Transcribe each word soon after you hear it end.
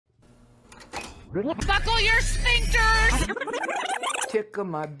Buckle your sphincters! Tickle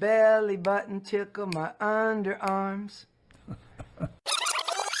my belly button, tickle my underarms.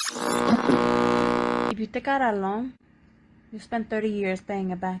 If you take out a loan, you spend 30 years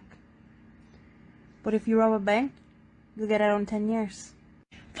paying it back. But if you rob a bank, you get out in 10 years.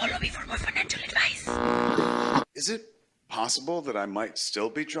 Follow me for more financial advice. Is it possible that I might still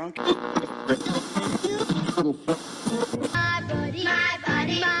be drunk? My body, my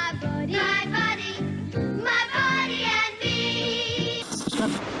body, my body, my body, my body and me.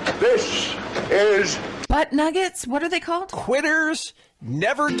 This is Butt nuggets? What are they called? Quitters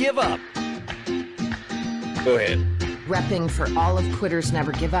never give up. Go ahead. Repping for all of Quitters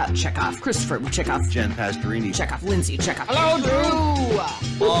Never Give Up. Check off Christopher. Check off Jen Pastorini. Check off Lindsay. Check off Hello, Drew!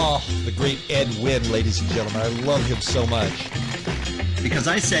 Oh, the great Ed Wynn, ladies and gentlemen. I love him so much. Because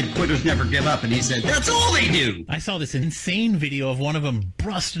I said quitters never give up, and he said, that's all they do! I saw this insane video of one of them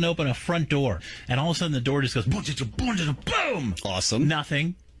busting open a front door, and all of a sudden the door just goes boom! Awesome.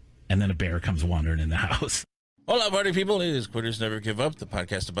 Nothing. And then a bear comes wandering in the house. Hola, party people. It is Quitters Never Give Up, the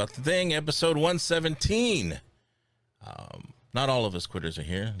podcast about the thing, episode 117. Not all of us quitters are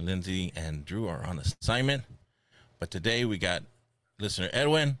here. Lindsay and Drew are on assignment. But today we got listener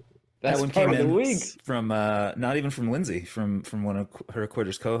Edwin. That one came in from, not even from Lindsay, from one of her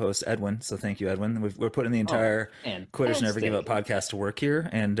Quitters co-hosts, Edwin. So thank you, Edwin. We're putting the entire Quitters Never Give Up podcast to work here,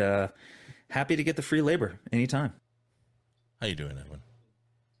 and happy to get the free labor anytime. How you doing, Edwin?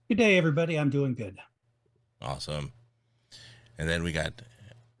 Good day, everybody. I'm doing good. Awesome. And then we got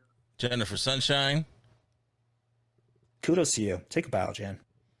Jennifer Sunshine. Kudos to you. Take a bow, Jen.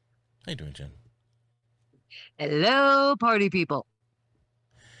 How you doing, Jen? Hello, party people.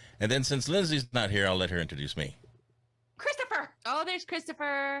 And then since Lindsay's not here, I'll let her introduce me. Christopher. Oh, there's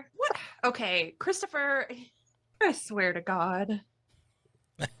Christopher. What? Okay, Christopher. I swear to God.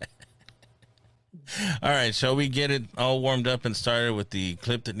 All right, shall we get it all warmed up and started with the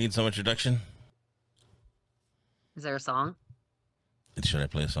clip that needs some introduction? Is there a song? Should I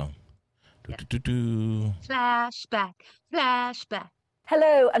play a song? Yeah. Flashback, flashback.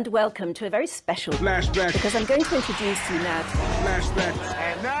 Hello and welcome to a very special Flashback. because I'm going to introduce you now to Flashback.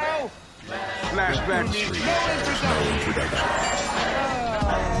 And now, flashback.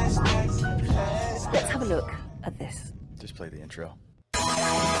 Let's have a look at this. Just play the intro.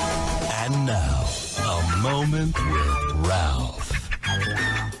 And now, a moment with Ralph.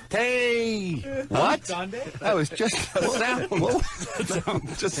 Hey! What? That was just a sound. What was that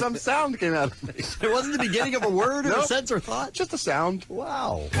sound? Just some sound came out of me. It wasn't the beginning of a word or a sentence or thought? Just a sound.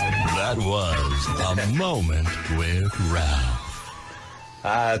 Wow. That was a moment with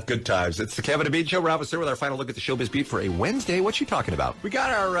Ralph. Good times. It's the Kevin and Bean Show. Ralph is here with our final look at the Showbiz Beat for a Wednesday. What you talking about? We got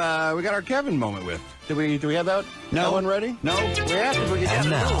our Kevin moment with. Do we have that? No. That one ready? No. We have to. We And get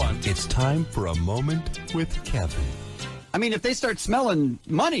another now, one. it's time for a moment with Kevin. I mean, if they start smelling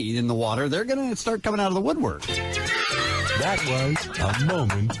money in the water, they're going to start coming out of the woodwork. That was a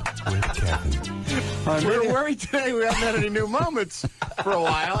moment with Kevin. We're worried today we haven't had any new moments for a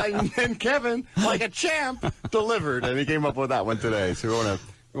while, and then Kevin, like a champ, delivered, and he came up with that one today. So we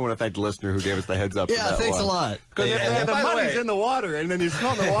want to thank the listener who gave us the heads up. Yeah, thanks a lot. Because if the by the money's way- in the water, and then you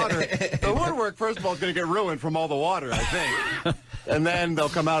smell the water, the woodwork, first of all, is going to get ruined from all the water, I think. And then they'll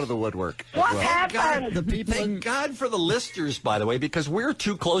come out of the woodwork. What happened? Thank God for the listeners, by the way, because we're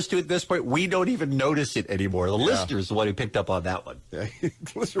too close to it at this point. We don't even notice it anymore. The listeners are the one who picked up on that one. Yeah.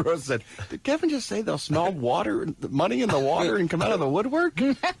 Listener Rose said, did Kevin just say they'll smell water, money in the water and come out of the woodwork?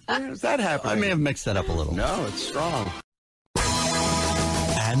 Where is that happening? I may have mixed that up a little. No, it's strong.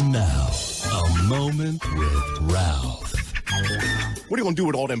 And now, a moment with Ralph. What are you going to do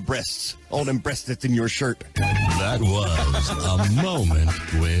with all them breasts? All them breasts that's in your shirt? That was a moment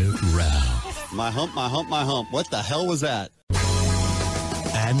with Ralph. My hump, my hump, my hump. What the hell was that?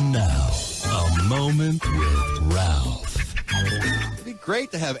 And now, a moment with Ralph. It'd be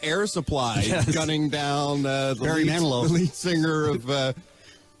great to have Air Supply gunning down the Barry Manilow, the lead singer of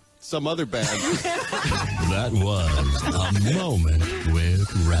some other band. That was a moment with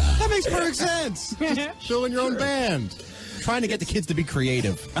Ralph. That makes perfect sense. Just showing your own band. Trying to get the kids to be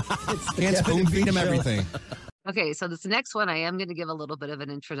creative. Can't spoon feed them everything. Okay, so this next one, I am going to give a little bit of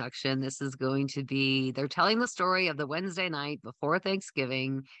an introduction. This is going to be, they're telling the story of the Wednesday night before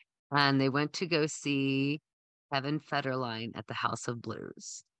Thanksgiving, and they went to go see Kevin Federline at the House of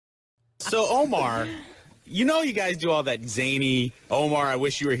Blues. So, Omar, you know you guys do all that zany, Omar, I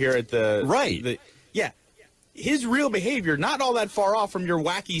wish you were here at the... Right. Yeah. his real behavior not all that far off from your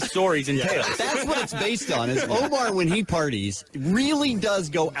wacky stories and tales. That's what it's based on, is Omar, when he parties, really does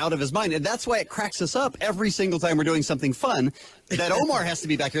go out of his mind. And that's why it cracks us up every single time we're doing something fun, that Omar has to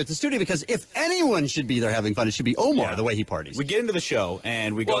be back here at the studio, because if anyone should be there having fun, it should be Omar, the way he parties. We get into the show,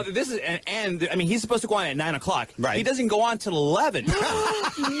 and we go... Well, this is... And I mean, he's supposed to go on at 9 o'clock. Right. He doesn't go on till 11. No.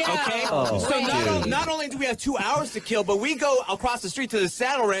 Okay? So not only do we have 2 hours to kill, but we go across the street to the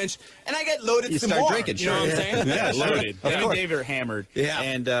Saddle Ranch, and I get loaded some more. Drinking, you know what I'm saying? Yeah, loaded. Of Me and course. Dave are hammered. Yeah.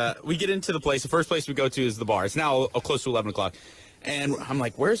 And we get into the place. The first place we go to is the bar. It's now close to 11 o'clock. And I'm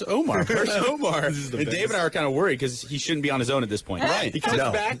like, where's Omar? Where's Omar? And Dave and I are kind of worried because he shouldn't be on his own at this point. Right. He comes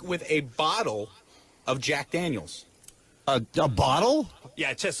back with a bottle of Jack Daniels. A bottle?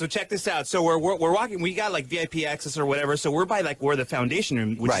 Yeah, so check this out. So we're walking. We got like VIP access or whatever. So we're by like where the foundation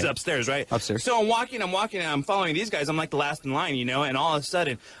room, which is upstairs, right? Upstairs. So I'm walking, and I'm following these guys. I'm like the last in line, you know. And all of a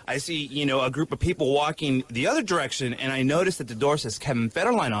sudden, I see, you know, a group of people walking the other direction, and I notice that the door says Kevin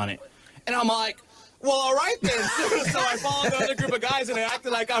Federline on it, and I'm like, well, all right then. So I followed the other group of guys, and I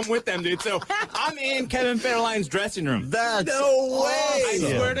acted like I'm with them, dude. So I'm in Kevin Federline's dressing room. That's no way. I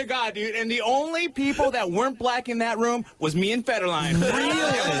swear to God, dude. And the only people that weren't black in that room was me and Federline. Really?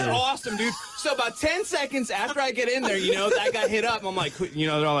 It was awesome, dude. So about 10 seconds after I get in there, you know, I got hit up. I'm like, you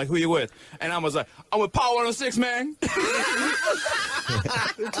know, they're all like, who you with? And I was like, I'm with Power 106, man. They're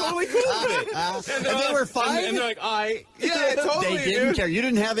totally cool with it. And they were fine? And they're like, yeah, totally, They didn't dude. care. You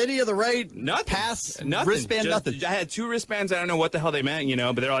didn't have any of the right pass, wristband, Just- nothing. I had 2 wristbands. I don't know what the hell they meant, you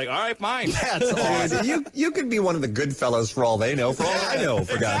know, but they're like, all right, fine. That's awesome. You could be one of the good fellows for all they know, for all I know,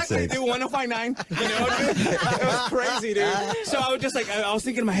 for God's Exactly, sake. dude, 105.9, you know, dude? It was crazy, dude. So I was just like, I was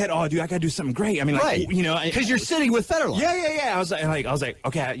thinking in my head, oh, dude, I gotta do something great. I mean, like, you know, because you're sitting with Federline. Yeah. I was like,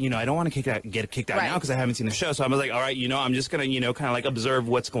 okay, you know, I don't want to get kicked out now because I haven't seen the show. So I was like, all right, you know, I'm just gonna, you know, kind of like observe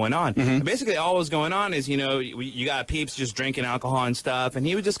what's going on. And basically, all was going on is, you know, you got Peeps just drinking alcohol and stuff, and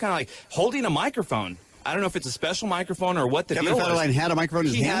he was just kind of like holding a microphone. I don't know if it's a special microphone or what the Kevin deal was. Federline had a microphone in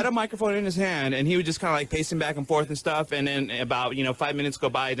his hand? He had a microphone in his hand, and he was just kind of like pacing back and forth and stuff. And then about, you know, 5 minutes go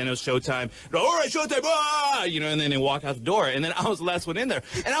by, then it was showtime. All right, showtime, you know, and then they walk out the door. And then I was the last one in there.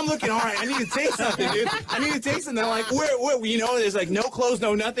 And I'm looking, all right, I need to taste something, dude. I need to taste something. I'm like, where, you know, there's like no clothes,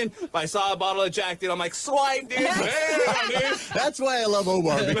 no nothing. But I saw a bottle of Jack, dude. I'm like, swipe, dude. Hey, dude. That's why I love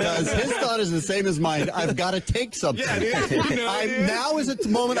Omar, because his thought is the same as mine. I've got to take something. Yeah, dude. You know, dude. Now is the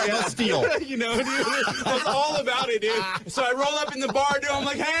moment I must steal. You know, dude. That's all about it, dude. So I roll up in the bar, dude. I'm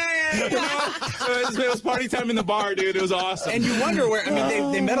like, hey, you know. So it was party time in the bar, dude. It was awesome. And you wonder where, I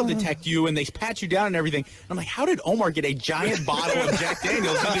mean, they metal detect you and they pat you down and everything. I'm like, how did Omar get a giant bottle of Jack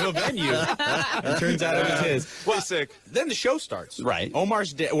Daniels into a venue? It turns out it was his. Well, sick. Then the show starts. Right.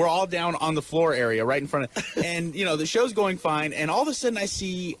 We're all down on the floor area right in front of, and, you know, the show's going fine. And all of a sudden I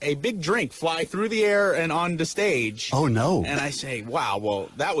see a big drink fly through the air and on the stage. Oh, no. And I say, wow, well,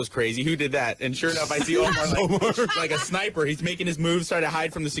 that was crazy. Who did that? And sure enough, I see Omar like a sniper. He's making his moves, trying to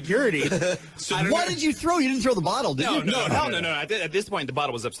hide from the security. So what did you throw? You didn't throw the bottle, did you? No. At this point, the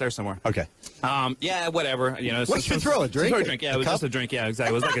bottle was upstairs somewhere. Okay. Yeah, whatever. You know. What did you throw? A drink? Yeah, it was just a drink. Yeah,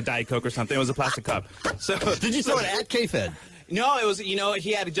 exactly. It was like a Diet Coke or something. It was a plastic cup. So did you throw it at K-Fed? No, it was, you know,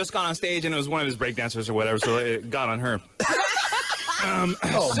 he had just gone on stage and it was one of his breakdancers or whatever, so it got on her.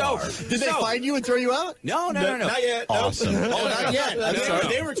 Did they find you and throw you out? No. Not yet. Awesome. Oh, not yet.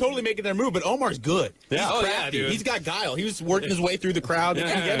 They were totally making their move, but Omar's good. Yeah. He's crafty. dude. He's got guile. He was working his way through the crowd. They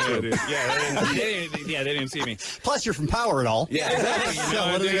couldn't get to him. They didn't see me. Plus, you're from Power and all. Yeah, exactly. You know,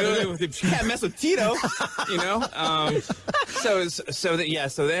 what are they gonna do? Can't mess with Tito, you know. So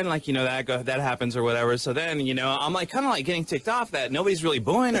then, like, you know, that happens or whatever. So then, you know, I'm like kind of like getting ticked off that nobody's really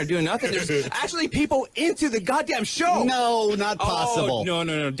booing or doing nothing. There's actually people into the goddamn show. No, not possible. Oh,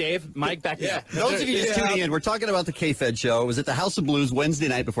 no, Dave, Mike, back there. Those of you just tuning in, we're talking about the K-Fed show. It was at the House of Blues Wednesday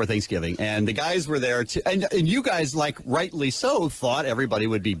night before Thanksgiving, and the guys were there, and you guys, like, rightly so, thought everybody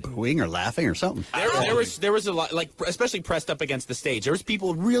would be booing or laughing or something. There was a lot, like, especially pressed up against the stage. There was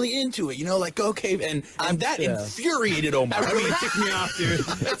people really into it, you know, like, okay, and that infuriated Omar. That really ticked me off, dude.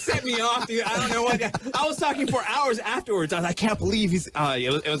 That set me off, dude. I don't know what. I was talking for hours afterwards. I was like, I can't believe he's.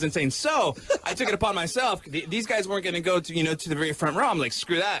 It was insane. So I took it upon myself. These guys weren't going to go to, you know, to the very front row. I'm like,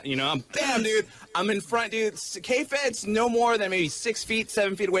 screw that. You know, bam, dude. I'm in front, dude. K-Fed's no more than maybe 6 feet,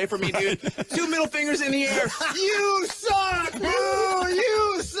 7 feet away from me, dude. 2 middle fingers in the air. You suck, boo!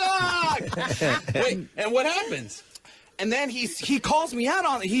 You suck! Wait, and what happens? And then he calls me out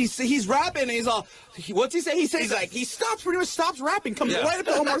on it. He's rapping and he's all, what's he say? He says he pretty much stops rapping, comes right up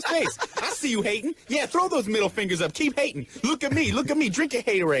to Omar's face. I see you hating. Yeah, throw those middle fingers up. Keep hating. Look at me. Drink a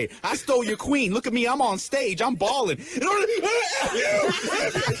haterade. I stole your queen. Look at me. I'm on stage. I'm balling. Feet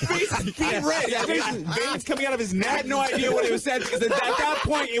red. Veins coming out of his neck. I had no idea what he was saying because at that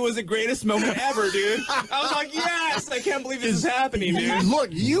point it was the greatest moment ever, dude. I was like, yes, I can't believe this is happening, dude. Look,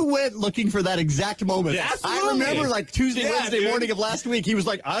 you went looking for that exact moment. Yeah, I remember like Tuesday, Wednesday morning of last week, he was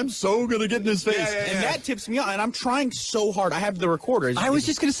like, I'm so going to get in his face. And that tips me off, and I'm trying so hard. I have the recorder. I was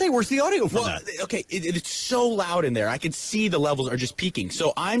just going to say, where's the audio for that? Okay, it's so loud in there. I can see the levels are just peaking.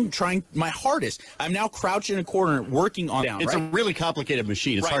 So I'm trying my hardest. I'm now crouched in a corner working on down. It's a really complicated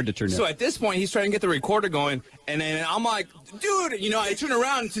machine. It's hard to turn So at this point, he's trying to get the recorder going, and then I'm like, dude, I turn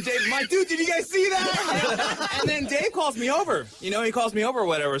around to Dave. I'm like, dude, did you guys see that? And then Dave calls me over. He calls me over or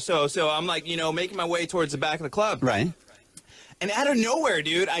whatever. So I'm like, making my way towards the back of the club. Right. And out of nowhere,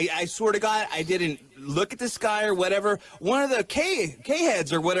 dude, I swear to God, I didn't look at this guy or whatever. One of the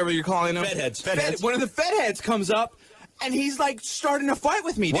K-heads or whatever you're calling them. Fed heads. One of the Fed heads comes up. And he's like starting to fight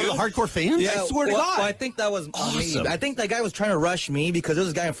with me, dude. One of the hardcore fans? Yeah, I swear to God. Well, I think that was awesome. me. I think that guy was trying to rush me because there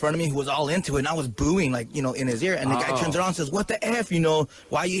was a guy in front of me who was all into it, and I was booing, in his ear. And the guy turns around and says, "What the F,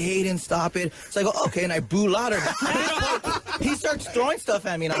 why you hating? Stop it." So I go, okay, and I boo louder. He starts throwing stuff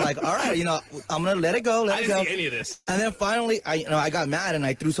at me, and I'm like, all right, I'm going to let it go, I didn't see any of this. And then finally, I got mad, and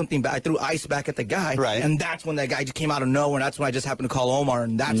I threw something back. I threw ice back at the guy. Right. And that's when that guy just came out of nowhere, and that's when I just happened to call Omar,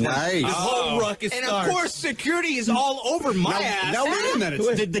 and that's nice. when the whole ruckus And starts. of course, security is all over my ass. Now, wait a minute.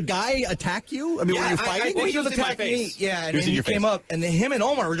 Did the guy attack you? I mean, were you fighting? Well, he he was was in my attacking me. face. Yeah, and He was in he your came face. up, and then him and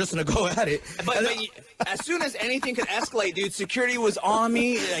Omar were just going to go at it. But as soon as anything could escalate, dude, security was on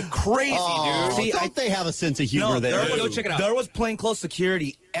me like crazy, dude. See, don't they have a sense of humor there? Go check it out. There was plainclosed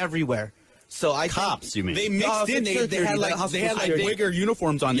security everywhere. So Cops, you mean? They mixed in. They had like Wigger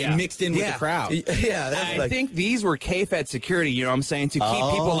uniforms on. They mixed in with the crowd. Yeah, that's I think these were K-Fed security, you know what I'm saying, to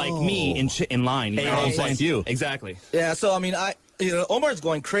keep people like me in line. You know what I'm saying? Like you. Exactly. Yeah, so I mean, Omar's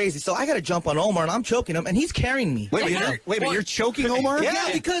going crazy, so I got to jump on Omar, and I'm choking him, and he's carrying me. Wait, you're choking Omar? Yeah,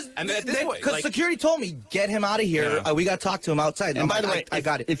 because security told me, get him out of here. We got to talk to him outside. And by the way, I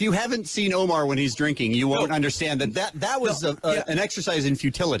got it. If you haven't seen Omar when he's drinking, you won't understand that was an exercise in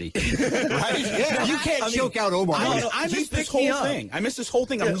futility. Right? Yeah. You can't choke out Omar. I missed this whole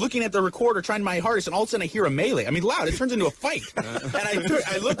thing. I'm looking at the recorder, trying my hardest, and all of a sudden I hear a melee. I mean, loud. It turns into a fight. And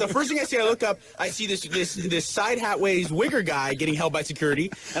I look. The first thing I see, I look up. I see this side hat ways Wigger guy getting held by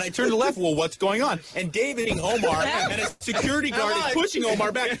security, and I turn to the left. Well, what's going on? And David hitting Omar, and a security guard is pushing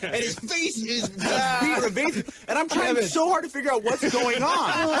Omar back, and his face is being evasive. And I'm trying so hard to figure out what's going on.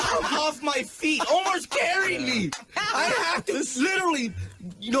 I'm off my feet. Omar's carrying me. I have to literally,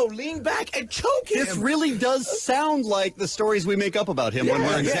 lean back and choke him. This really does sound like the stories we make up about him when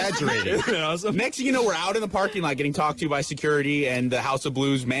we're exaggerating. Next thing you know, we're out in the parking lot getting talked to by security and the House of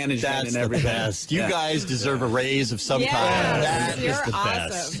Blues management That's and everything. the best. You guys deserve a raise of some kind. That is the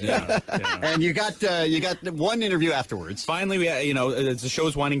best. Yeah. And you got one interview afterwards. Finally, we had, as the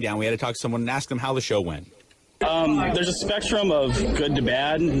show's winding down, we had to talk to someone and ask them how the show went. There's a spectrum of good to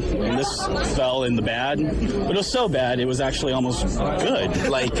bad, and this fell in the bad. But it was so bad, it was actually almost good.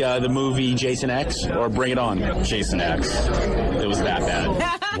 Like the movie Jason X or Bring It On, Jason X. It was that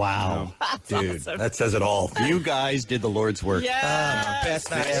bad. Wow. Dude, that says it all. You guys did the Lord's work.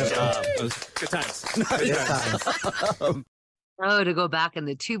 Best night ever. Good times. Oh, to go back in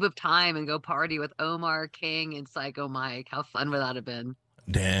the tube of time and go party with Omar, King, and Psycho Mike. How fun would that have been?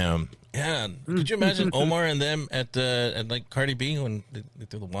 Damn. Yeah. Could you imagine Omar and them at like Cardi B when they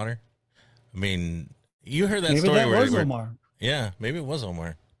threw the water? I mean, you heard that Maybe story that where was Omar. Yeah, maybe it was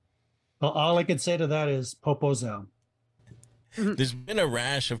Omar. Well, all I could say to that is Popozo. There's been a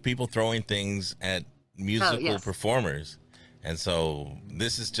rash of people throwing things at musical performers. And so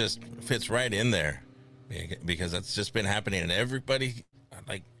this is just fits right in there because that's just been happening. And everybody,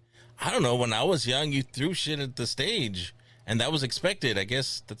 like, I don't know, when I was young, you threw shit at the stage. And that was expected. I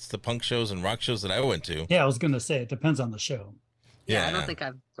guess that's the punk shows and rock shows that I went to. Yeah, I was going to say, it depends on the show. Yeah, I don't think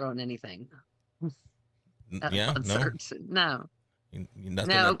I've thrown anything. Yeah, concert. No.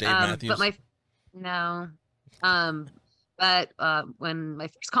 Nothing at Dave Matthews? But when my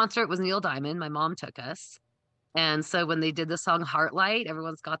first concert was Neil Diamond, my mom took us. And so when they did the song Heartlight,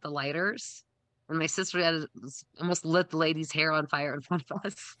 everyone's got the lighters. And my sister almost lit the lady's hair on fire in front of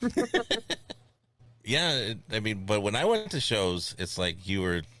us. Yeah, I mean, but when I went to shows, it's like you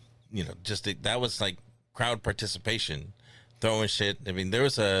were, that was like crowd participation, throwing shit. I mean,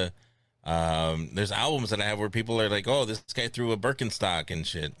 there's albums that I have where people are like, oh, this guy threw a Birkenstock and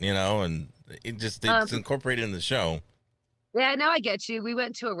shit, and it's incorporated in the show. Yeah, now I get you. We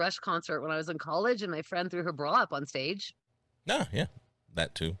went to a Rush concert when I was in college, and my friend threw her bra up on stage. No, yeah,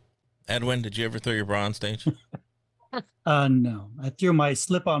 that too. Edwin, did you ever throw your bra on stage? No, I threw my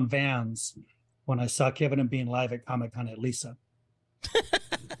slip-on Vans when I saw Kevin and Bean live at Comic-Con at Lisa.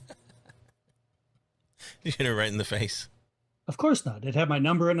 You hit her right in the face. Of course not. It had my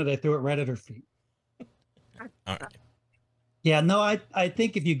number in it. I threw it right at her feet. All right. Yeah, no, I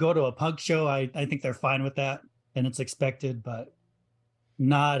think if you go to a punk show, I think they're fine with that and it's expected, but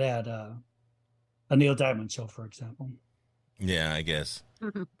not at a Neil Diamond show, for example. Yeah, I guess.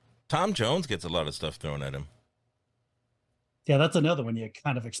 Tom Jones gets a lot of stuff thrown at him. Yeah, that's another one you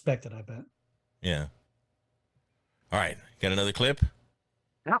kind of expected, I bet. Yeah. All right. Got another clip?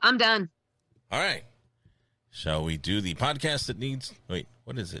 I'm done. All right. Shall we do the podcast that needs... Wait,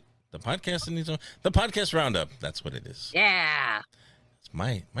 what is it? The podcast that needs... The podcast roundup. That's what it is. Yeah. It's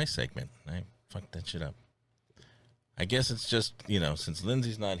my segment. I fucked that shit up. I guess it's just, since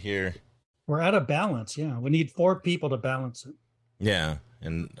Lindsay's not here... We're out of balance, yeah. We need 4 people to balance it. Yeah,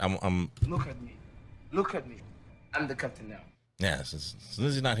 and I'm... Look at me. Look at me. I'm the captain now. Yeah, since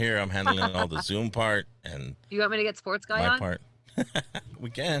Lindsay's not here, I'm handling all the Zoom part and... You want me to get Sports Guy my on? part. We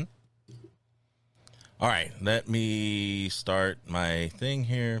can. All right, let me start my thing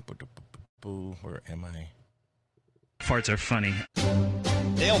here. Where am I? Farts are funny.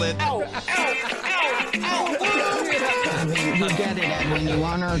 Nailed it. Ow, ow, ow, ow. We get it, Edwin. You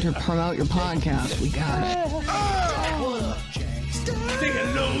want her to promote your podcast. We got it. Say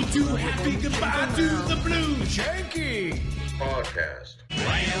hello to happy, goodbye to the blue. Shanky. Podcast.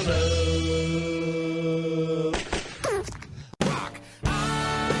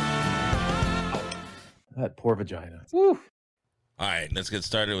 That poor vagina. Woo. All right, let's get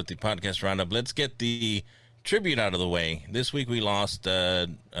started with the podcast roundup. Let's get the tribute out of the way. This week we lost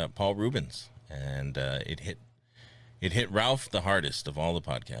Paul Reubens, and it hit Ralph the hardest of all the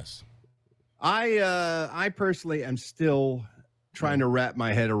podcasts. I personally am still trying to wrap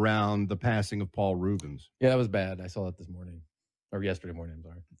my head around the passing of Paul Reubens. Yeah, that was bad. I saw that this morning. Or yesterday morning, I'm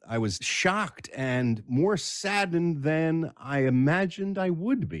sorry. I was shocked and more saddened than I imagined I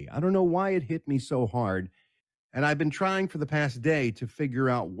would be. I don't know why it hit me so hard. And I've been trying for the past day to figure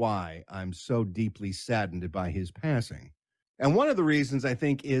out why I'm so deeply saddened by his passing. And one of the reasons, I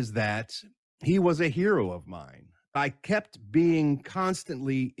think, is that he was a hero of mine. I kept being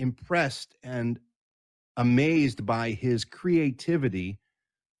constantly impressed and amazed by his creativity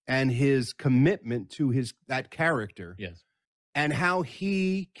and his commitment to that character. Yes. And how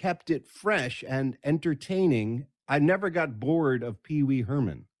he kept it fresh and entertaining. I never got bored of Pee Wee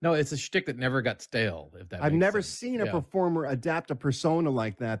Herman. No, it's a shtick that never got stale, if that I've makes never sense. seen a Yeah. performer adapt a persona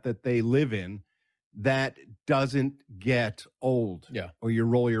like that they live in, that doesn't get old. Yeah. Or you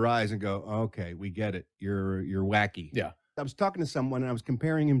roll your eyes and go, okay, we get it. You're wacky. Yeah. I was talking to someone and I was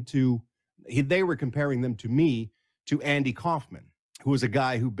comparing him to, they were comparing them to me, to Andy Kaufman, who was a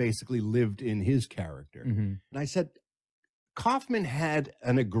guy who basically lived in his character. Mhm. And I said, Kaufman had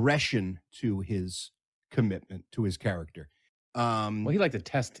an aggression to his commitment, to his character. Well, he liked to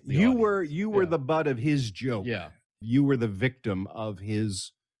test the you audience. were the butt of his joke. Yeah. You were the victim of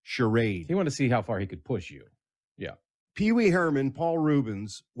his charade. He wanted to see how far he could push you. Yeah. Pee Wee Herman, Paul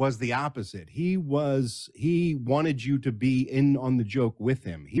Reubens, was the opposite. He wanted you to be in on the joke with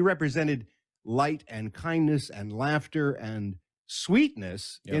him. He represented light and kindness and laughter and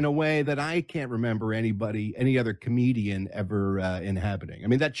sweetness in a way that I can't remember any other comedian ever inhabiting. I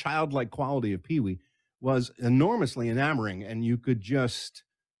mean, that childlike quality of Pee Wee was enormously enamoring, and you could just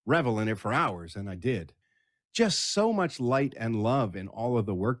revel in it for hours, and I did. Just so much light and love in all of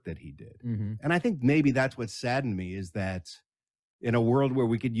the work that he did. Mm-hmm. And I think maybe that's what saddened me, is that in a world where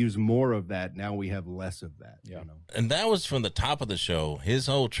we could use more of that, now we have less of that. Yeah. You know? And that was from the top of the show. His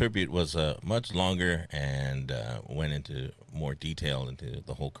whole tribute was much longer and went into more detail into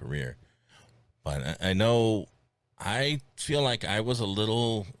the whole career. But I know, I feel like I was a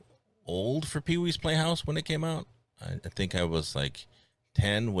little old for Pee-wee's Playhouse when it came out. I think I was like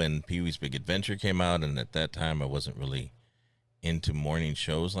 10 when Pee-wee's Big Adventure came out, and at that time I wasn't really into morning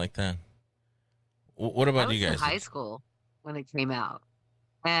shows like that. What about you guys? I was in high school when it came out,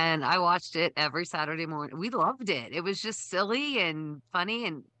 and I watched it every Saturday morning. We loved it. It was just silly and funny,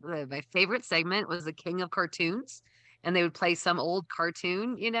 and my favorite segment was the King of Cartoons, and they would play some old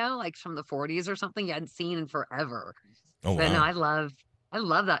cartoon, like from the 40s or something you hadn't seen in forever. Oh, But wow. no, I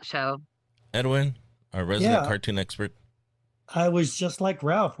love that show. Edwin, our resident Yeah. cartoon expert. I was just like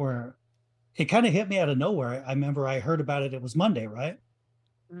Ralph, where it kind of hit me out of nowhere. I remember I heard about it. It was Monday, right?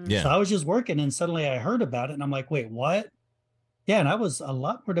 Yeah. So I was just working, and suddenly I heard about it, and I'm like, wait, what? Yeah, and I was a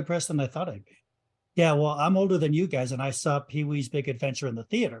lot more depressed than I thought I'd be. Yeah, well, I'm older than you guys, and I saw Pee-wee's Big Adventure in the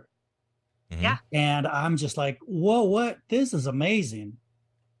theater. Yeah. And I'm just like, whoa, what? This is amazing.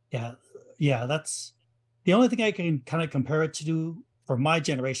 Yeah, that's the only thing I can kind of compare it to for my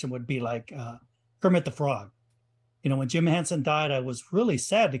generation would be like Kermit the Frog. You know, when Jim Henson died, I was really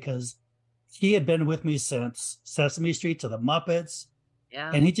sad because he had been with me since Sesame Street to the Muppets.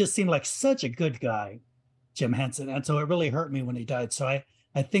 Yeah. And he just seemed like such a good guy, Jim Henson. And so it really hurt me when he died. So I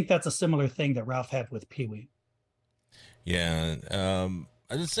think that's a similar thing that Ralph had with Pee-wee. Yeah.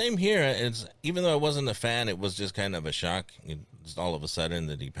 The same here. It's even though I wasn't a fan, it was just kind of a shock. Just all of a sudden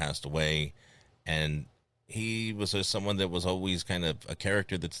that he passed away, and he was just someone that was always kind of a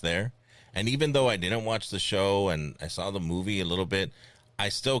character that's there. And even though I didn't watch the show and I saw the movie a little bit, I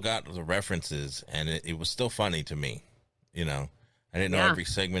still got the references, and it was still funny to me. You know, I didn't know every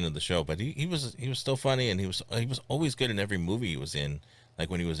segment of the show, but he was still funny, and he was always good in every movie he was in. Like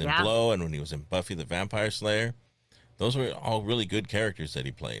when he was in Blow and when he was in Buffy the Vampire Slayer. Those were all really good characters that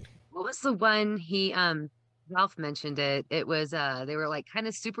he played. What was the one he Ralph mentioned it? It was they were like kind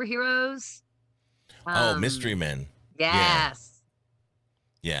of superheroes. Mystery Men. Yes.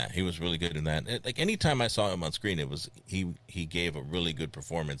 Yeah, he was really good in that. Like anytime I saw him on screen, it was he gave a really good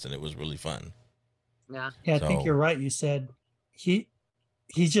performance, and it was really fun. Yeah. Yeah, I think you're right. You said he's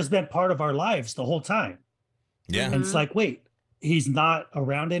just been part of our lives the whole time. Yeah. And it's like, wait, he's not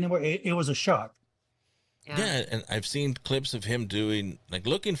around anymore. It was a shock. Yeah, and I've seen clips of him doing, like,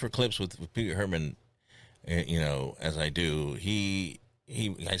 looking for clips with Pee-wee Herman, you know, as I do.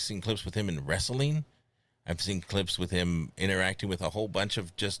 I've seen clips with him in wrestling. I've seen clips with him interacting with a whole bunch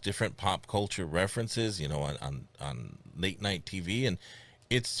of just different pop culture references, you know, on late night TV. And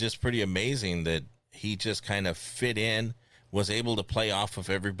it's just pretty amazing that he just kind of fit in, was able to play off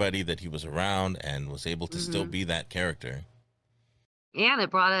of everybody that he was around, and was able to still be that character. And it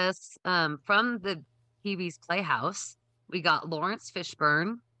brought us from the Pee-wee's Playhouse. We got Lawrence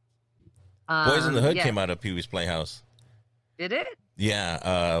Fishburne. Boys in the Hood came out of Pee-wee's Playhouse. Did it?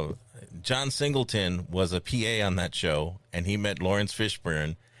 Yeah. John Singleton was a PA on that show, and he met Lawrence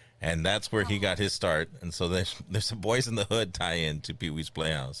Fishburne, and that's where he got his start. And so there's a Boys in the Hood tie-in to Pee-wee's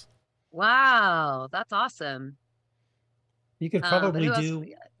Playhouse. Wow, that's awesome. You could probably do,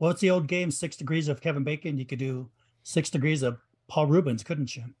 what's the old game, 6 Degrees of Kevin Bacon? You could do 6 Degrees of Paul Rubens,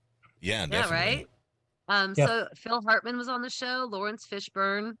 couldn't you? Yeah, definitely. Yeah, right? So Phil Hartman was on the show, Lawrence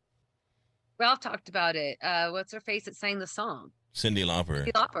Fishburne. Ralph talked about it. What's her face that sang the song? Cyndi Lauper.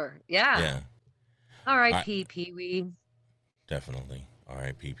 Cyndi Lauper, yeah. Yeah. R.I.P. Pee-wee. Definitely.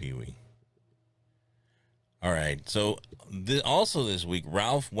 R.I.P. Pee-wee. All right. So also this week,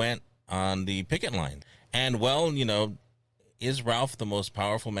 Ralph went on the picket line. And, well, you know, is Ralph the most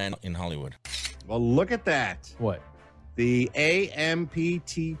powerful man in Hollywood? Well, look at that. What? The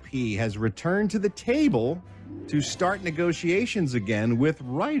AMPTP has returned to the table to start negotiations again with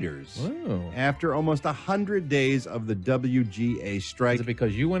writers after almost 100 days of the WGA strike. Is it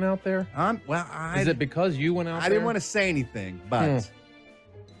because you went out there? Is it because you went out there? I didn't want to say anything, but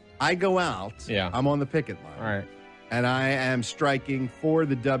I go out. Yeah. I'm on the picket line. All right. And I am striking for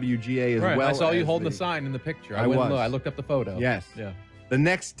the WGA as well. I saw you holding the sign in the picture. I looked up the photo. Yes. Yeah. The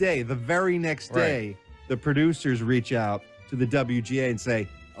next day, the very next day, the producers reach out to the WGA and say,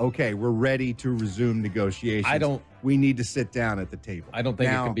 okay, we're ready to resume negotiations. We need to sit down at the table. I don't think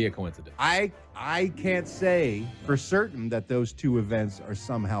it can be a coincidence. I can't say for certain that those two events are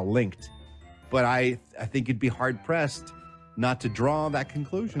somehow linked, but I think you'd be hard-pressed not to draw that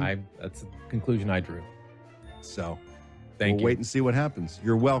conclusion. That's the conclusion I drew. So we'll wait and see what happens.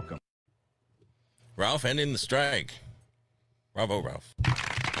 You're welcome. Ralph ending the strike. Bravo, Ralph.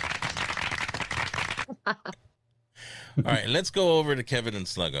 All right, let's go over to Kevin and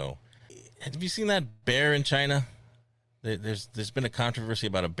Sluggo. Have you seen that bear in China? There's been a controversy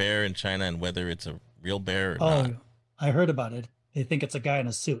about a bear in China and whether it's a real bear or not. I heard about it. They think it's a guy in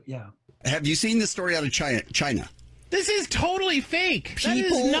a suit. Yeah. Have you seen the story out of China? This is totally fake. That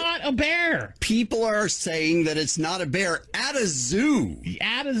is not a bear. People are saying that it's not a bear at a zoo.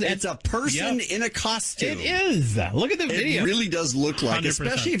 It's a person in a costume. It is. Look at the video. It really does look like, 100%.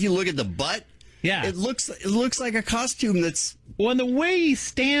 especially if you look at the butt. Yeah. It looks like a costume that's... Well, and the way he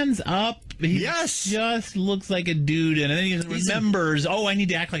stands up, he just looks like a dude, and then he remembers, I need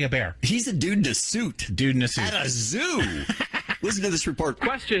to act like a bear. He's a dude in a suit. At a zoo. Listen to this report.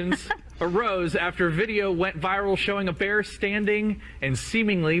 Questions arose after video went viral showing a bear standing and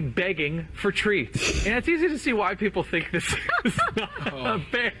seemingly begging for treats. And it's easy to see why people think this is not a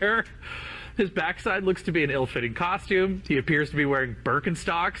bear. His backside looks to be an ill-fitting costume. He appears to be wearing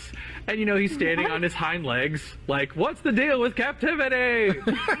Birkenstocks. And, he's standing on his hind legs like, what's the deal with captivity?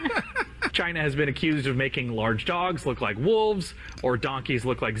 China has been accused of making large dogs look like wolves or donkeys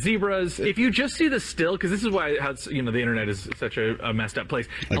look like zebras. If you just see the still, because this is why the internet is such a messed up place.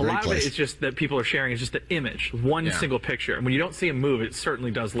 A lot of it is just that people are sharing is just the image, one single picture. And when you don't see him move, it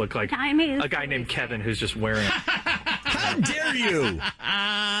certainly does look like a guy named Kevin who's just wearing it. How dare you?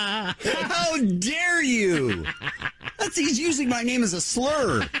 How dare you? He's using my name as a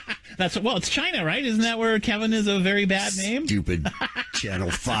slur. Well, it's China, right? Isn't that where Kevin is a very bad name? Stupid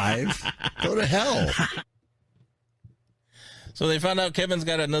Channel 5. Go to hell. So they found out Kevin's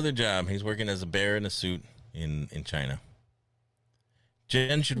got another job. He's working as a bear in a suit in China.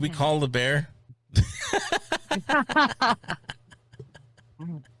 Jen, should we call the bear?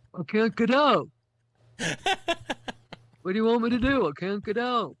 I can't get out. What do you want me to do? I can't get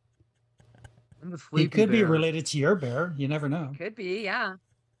out. I'm a sleepy He could be bear. related to your bear. You never know. Could be, yeah.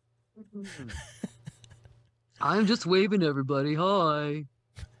 I'm just waving everybody. Hi.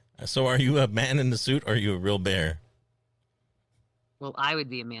 So are you a man in the suit or are you a real bear? Well, I would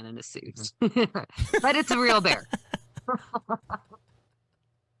be a man in a suit. But it's a real bear.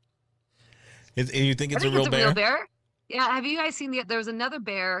 You think it's I a think real it's a bear? real bear. Yeah, have you guys seen there was another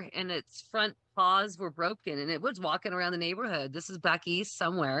bear and its front paws were broken and it was walking around the neighborhood. This is back east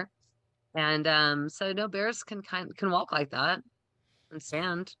somewhere. And so no, bears can walk like that and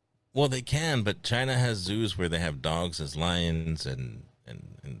stand. Well, they can, but China has zoos where they have dogs as lions and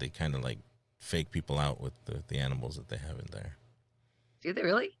they kind of like fake people out with the animals that they have in there. Do they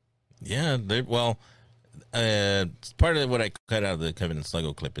really? Yeah, part of what I cut out of the Kevin and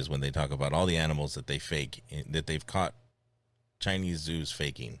Sluggo clip is when they talk about all the animals that they fake, that they've caught Chinese zoos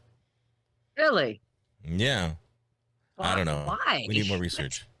faking. Really? Yeah. I don't know. Why? We need more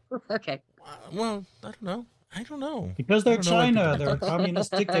research. Okay. Well, I don't know. Because they're I don't know why China. people- They're a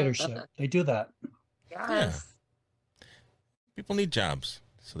communist dictatorship. They do that. Yes. People need jobs,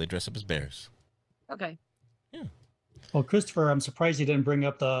 so they dress up as bears. Okay. Well, Christopher, I'm surprised you didn't bring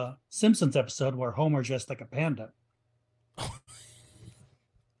up the Simpsons episode where Homer dressed like a panda.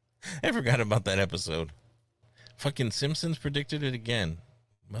 I forgot about that episode. Fucking Simpsons predicted it again.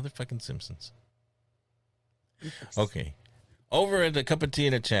 Motherfucking Simpsons. Okay. Over at the Cup of Tea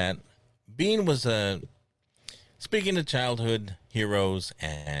in a Chat, Bean was speaking of childhood heroes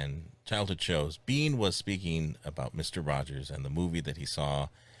and childhood shows. Bean was speaking about Mr. Rogers and the movie that he saw,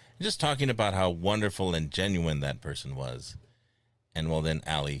 and just talking about how wonderful and genuine that person was. And well, then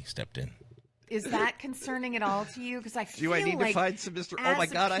Allie stepped in. Is that concerning at all to you? Because I feel Do I need like to find some Mr. Oh my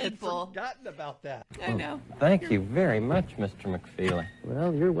God, I had forgotten about that. I know. Thank you very much, Mr. McFeely.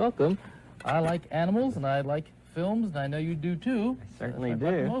 Well, you're welcome. I like animals and I like films, and I know you do too. I certainly do.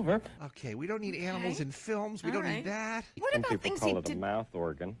 Over. Okay, we don't need animals in films. We don't need that. Some people call it a mouth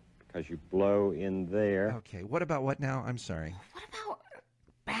organ because you blow in there. Okay, what about what now? I'm sorry.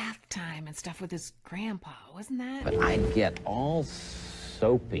 Bath time and stuff with his grandpa, wasn't that? But I'd get all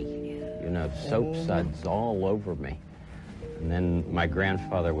soapy, soap suds all over me. And then my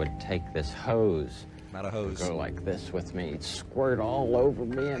grandfather would take this hose. Not a hose. Go like this with me. He'd squirt all over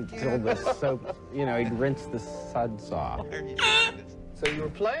me until the soap, he'd rinse the suds off. So you were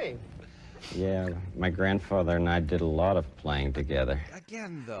playing? Yeah, my grandfather and I did a lot of playing together.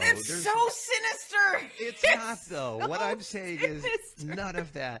 Again, though. It's so sinister. It's not, though. What I'm saying is none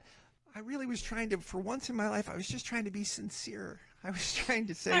of that. I really was trying to, for once in my life, I was just trying to be sincere. I was trying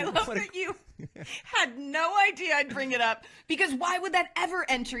to say. I love that you had no idea I'd bring it up, because why would that ever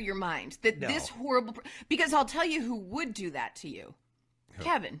enter your mind? This horrible. Because I'll tell you who would do that to you. Who?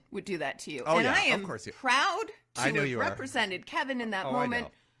 Kevin would do that to you. Oh, and yeah, I am of course you- proud to I know have you are. represented Kevin in that Oh, I moment.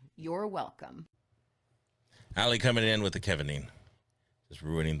 know. You're welcome. Allie coming in with the Kevinine. Just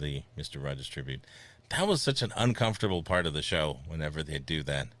ruining the Mr. Rogers tribute. That was such an uncomfortable part of the show whenever they do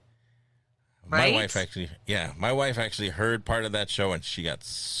that. Right? My wife actually heard part of that show and she got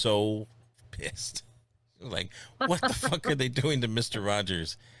so pissed. Like, what the fuck are they doing to Mr.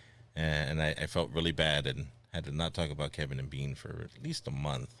 Rogers? And I felt really bad and had to not talk about Kevin and Bean for at least a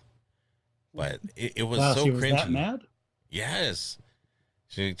month. But it was Wow, so she was cringy. that mad? Yes.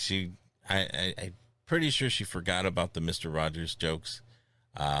 I'm pretty sure she forgot about the Mr. Rogers jokes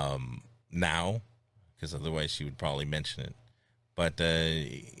now, because otherwise she would probably mention it. But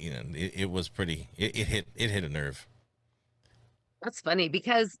it was pretty. It hit a nerve. That's funny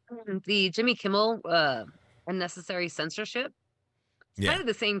because the Jimmy Kimmel unnecessary censorship. It's kind of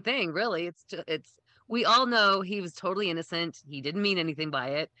the same thing, really. It's we all know he was totally innocent. He didn't mean anything by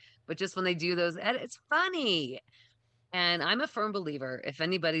it. But just when they do those edits, it's funny. And I'm a firm believer, if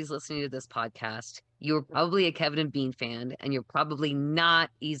anybody's listening to this podcast, you're probably a Kevin and Bean fan, and you're probably not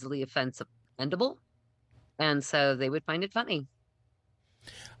easily offensive. And so they would find it funny.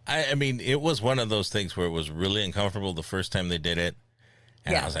 I mean, it was one of those things where it was really uncomfortable the first time they did it.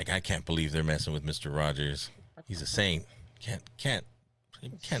 And I was like, I can't believe they're messing with Mr. Rogers. He's a saint. Can't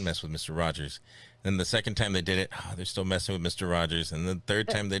mess with Mr. Rogers. And the second time they did it, they're still messing with Mr. Rogers. And the third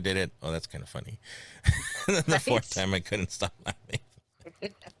time they did it, that's kind of funny. And then the fourth time, I couldn't stop laughing.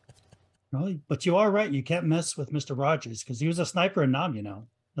 Well, but you are right. You can't mess with Mr. Rogers because he was a sniper in Nam,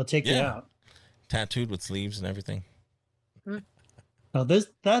 They'll take you out. Tattooed with sleeves and everything. Now,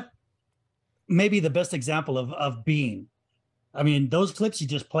 that may be the best example of Bean. I mean, those clips, you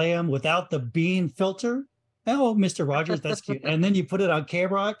just play them without the Bean filter. Oh, Mr. Rogers, that's cute. And then you put it on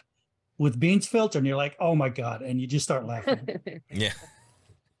K-Rock with Bean's filter, and you're like, oh, my God. And you just start laughing. Yeah.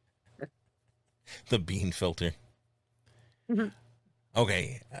 The Bean filter.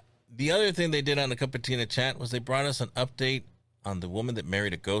 Okay. The other thing they did on the Cupertino chat was they brought us an update on the woman that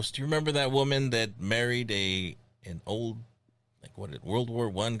married a ghost. Do you remember that woman that married an old, World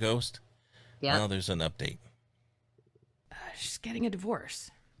War I ghost? Yeah. Now there's an update. She's getting a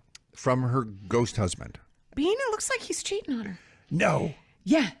divorce. From her ghost husband. Bean, it looks like he's cheating on her. No.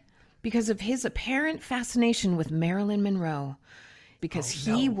 Yeah, because of his apparent fascination with Marilyn Monroe. Because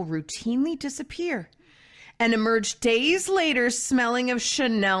he will routinely disappear and emerge days later smelling of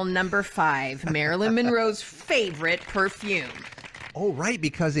Chanel No. 5, Marilyn Monroe's favorite perfume. Oh, right,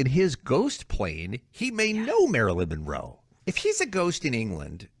 because in his ghost plane, he may know Marilyn Monroe. If he's a ghost in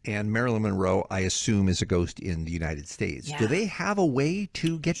England and Marilyn Monroe, I assume, is a ghost in the United States, do they have a way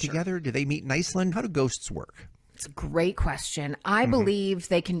to get together? Do they meet in Iceland? How do ghosts work? It's a great question. I believe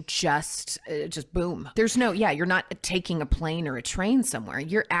they can just boom. There's no, you're not taking a plane or a train somewhere.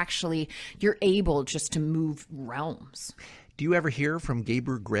 You're able just to move realms. Do you ever hear from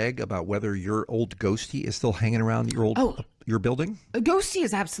Gaber Gregg about whether your old ghostie is still hanging around your building? Ghostie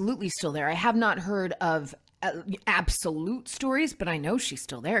is absolutely still there. I have not heard of absolute stories, but I know she's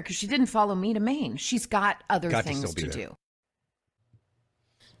still there because she didn't follow me to Maine. She's got other things to do.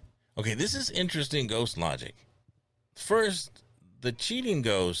 Okay, this is interesting ghost logic. First, the cheating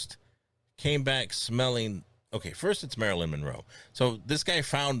ghost came back smelling. Okay, first it's Marilyn Monroe. So this guy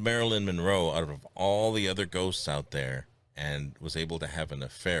found Marilyn Monroe out of all the other ghosts out there and was able to have an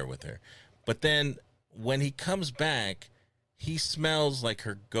affair with her. But then when he comes back, he smells like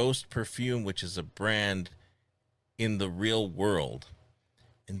her ghost perfume, which is a brand in the real world.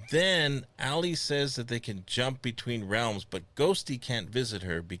 And then Allie says that they can jump between realms, but Ghosty can't visit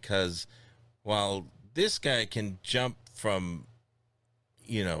her because while this guy can jump from,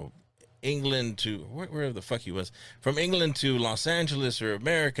 England to wherever the fuck he was, from England to Los Angeles or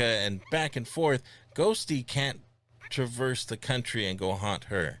America and back and forth, Ghosty can't traverse the country and go haunt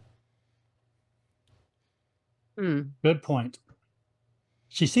her. Good point.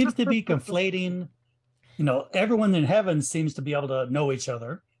 She seems to be conflating, everyone in heaven seems to be able to know each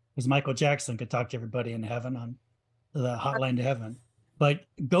other because Michael Jackson could talk to everybody in heaven on the hotline to heaven. But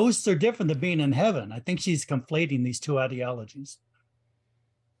ghosts are different than being in heaven. I think she's conflating these two ideologies.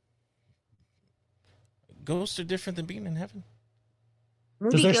 Ghosts are different than being in heaven?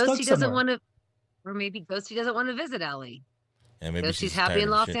 Maybe Ghosty doesn't want to, or maybe Ghosty doesn't want to visit Allie. Yeah, maybe she's happy in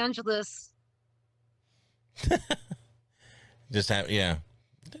Los Angeles.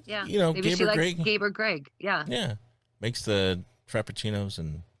 Yeah. Maybe Gaber she likes Gregg. Gaber Gregg. Yeah. Yeah. Makes the frappuccinos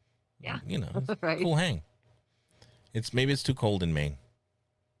and, right. Cool hang. Maybe it's too cold in Maine.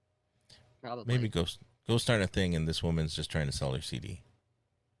 Probably. Maybe go start a thing and this woman's just trying to sell her CD.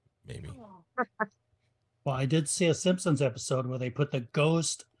 Maybe. Well, I did see a Simpsons episode where they put the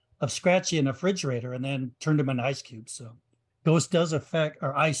ghost of Scratchy in a refrigerator and then turned him into ice cubes. So ice does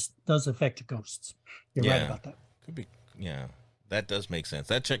affect ghosts. You're right about that. Could be. Yeah. That does make sense.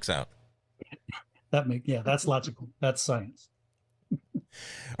 That checks out. That's logical. That's science.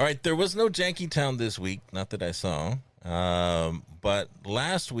 All right, there was no Jankytown this week, not that I saw. But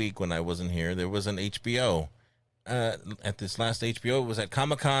last week when I wasn't here, there was an HBO. At this last HBO, it was at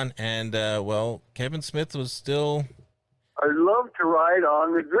Comic-Con, and, Kevin Smith was still... I'd love to ride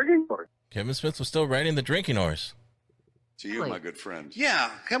on the drinking horse. Kevin Smith was still riding the drinking horse. To you, my good friend. Yeah,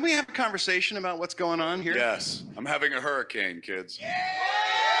 can we have a conversation about what's going on here? Yes, I'm having a hurricane, kids.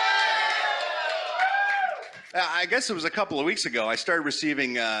 I guess it was a couple of weeks ago. I started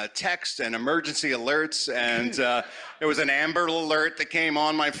receiving texts and emergency alerts, and there was an Amber Alert that came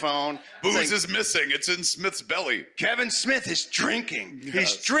on my phone. Booze is missing. It's in Smith's belly. Kevin Smith is drinking. Yes.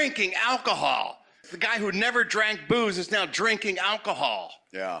 He's drinking alcohol. The guy who never drank booze is now drinking alcohol.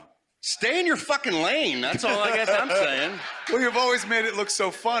 Yeah. Stay in your fucking lane. That's all I guess I'm saying. Well, you've always made it look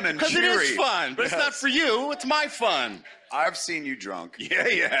so fun and cheery. Because it is fun, but it's not for you. It's my fun. I've seen you drunk. Yeah,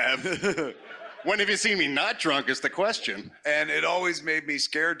 you have. When have you seen me not drunk is the question. And it always made me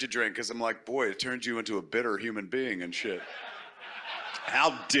scared to drink because I'm like, boy, it turns you into a bitter human being and shit.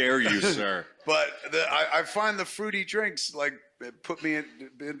 How dare you, sir? But I find the fruity drinks like put me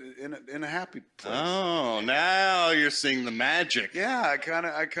in a happy place. Oh, now you're seeing the magic. Yeah, I kind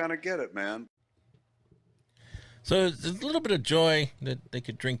of get it, man. So there's a little bit of joy that they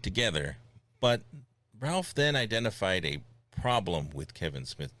could drink together, but Ralph then identified a problem with Kevin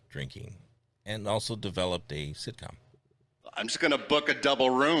Smith drinking and also developed a sitcom. I'm just going to book a double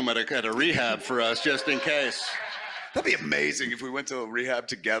room at a rehab for us just in case. That'd be amazing if we went to a rehab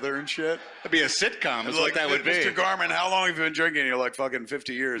together and shit. That'd be a sitcom is what that would be. Mr. Garman, how long have you been drinking? You're like fucking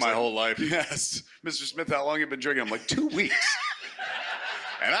 50 years. My whole life. Yes. Mr. Smith, how long have you been drinking? I'm like 2 weeks.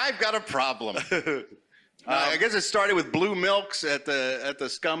 And I've got a problem. I guess it started with blue milks at the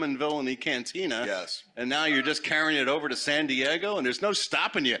Scum and Villainy Cantina. Yes. And now you're just carrying it over to San Diego, and there's no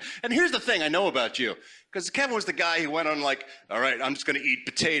stopping you. And here's the thing I know about you. Because Kevin was the guy who went on like, all right, I'm just going to eat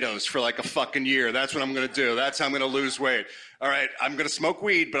potatoes for like a fucking year. That's what I'm going to do. That's how I'm going to lose weight. All right, I'm going to smoke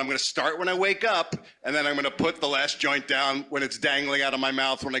weed, but I'm going to start when I wake up, and then I'm going to put the last joint down when it's dangling out of my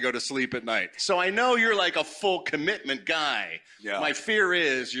mouth when I go to sleep at night. So I know you're like a full commitment guy. Yeah. My fear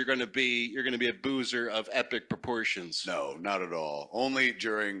is you're going to be a boozer of epic proportions. No, not at all. Only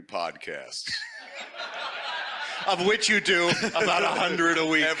during podcasts. Of which you do about 100 a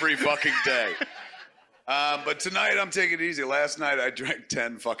week. Every fucking day. But tonight I'm taking it easy. Last night I drank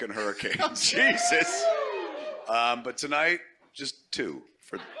 10 fucking Hurricanes. Oh, Jesus. But tonight, just 2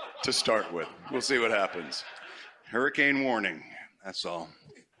 to start with. We'll see what happens. Hurricane warning. That's all.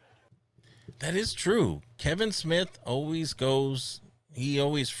 That is true. Kevin Smith always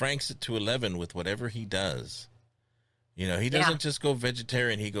franks it to 11 with whatever he does. You know, he doesn't just go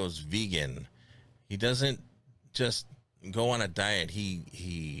vegetarian, he goes vegan. He doesn't just go on a diet.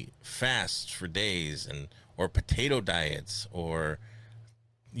 He fasts for days or potato diets or,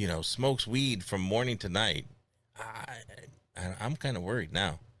 you know, smokes weed from morning to night. I'm kind of worried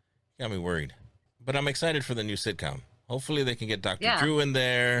now. Got me worried. But I'm excited for the new sitcom. Hopefully they can get Dr. Drew in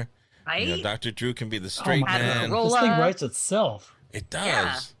there. Right? You know, Dr. Drew can be the straight man. This thing writes itself. It does.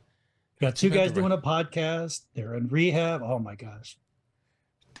 Yeah. You got 2 guys doing a podcast. They're in rehab. Oh my gosh.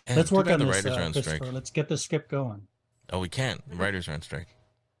 And Let's work on the this. writers are on strike. Christopher. Let's get the script going. Oh, we can't. The writers are on strike.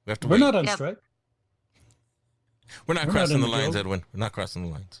 We have to We're wait. not on strike. We're not We're crossing not the in the lines, guild. Edwin. We're not crossing the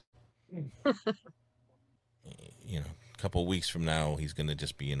lines. You know, a couple of weeks from now, he's going to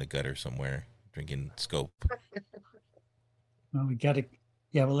just be in a gutter somewhere drinking Scope. Well, we got to.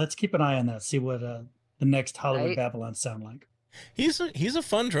 Yeah, well, let's keep an eye on that. See what the next Hollywood Right. Babylon sound like. He's a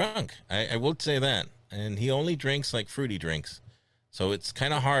fun drunk. I will say that. And he only drinks like fruity drinks. So it's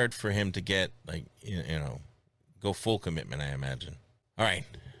kind of hard for him to get like, you know, go full commitment, I imagine. All right.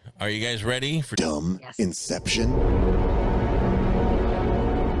 Are you guys ready for Dumb Inception?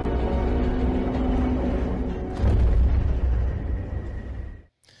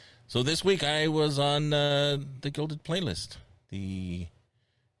 So this week I was on the Gilded Playlist, the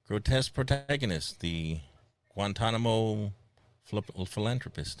grotesque protagonist, the Guantanamo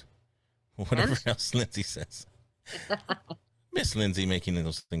philanthropist, whatever else Lindsay says. Miss Lindsay making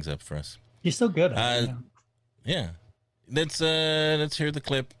those things up for us. You're so good at it. Yeah. Let's hear the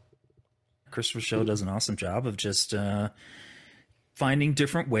clip. Christopher Show does an awesome job of just finding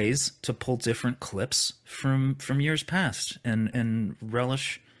different ways to pull different clips from years past and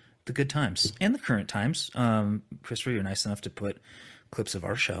relish the good times and the current times. Christopher, you're nice enough to put clips of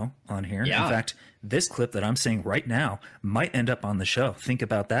our show on here. Yeah. In fact, this clip that I'm saying right now might end up on the show. Think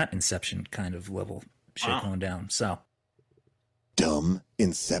about that Inception kind of level shit going down. So, Dumb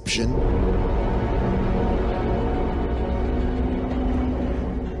Inception?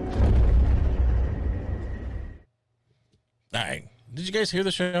 All right. Did you guys hear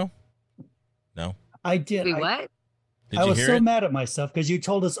the show? No. I did. Wait, what? Did I you was hear so it? mad at myself because you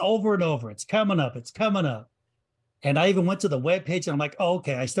told us over and over, it's coming up, it's coming up. And I even went to the webpage and I'm like, oh,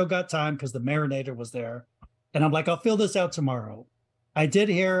 okay, I still got time because the marinator was there. And I'm like, I'll fill this out tomorrow. I did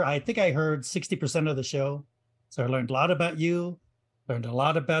hear, I think I heard 60% of the show. So I learned a lot about you, learned a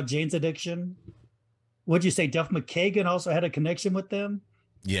lot about Jane's addiction. What'd you say? Duff McKagan also had a connection with them?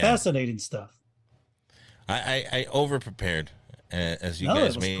 Yeah. Fascinating stuff. I over prepared, as you No, it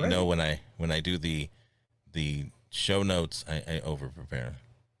guys was may great. know when I do the show notes, I over prepare,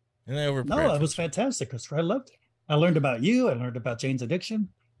 and I over No, prepare. it was fantastic, Christopher. I loved it. I learned about you. I learned about Jane's addiction.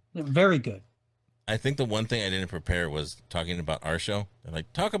 Very good. I think the one thing I didn't prepare was talking about our show. They're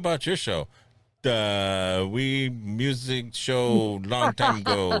like, talk about your show. We music show long time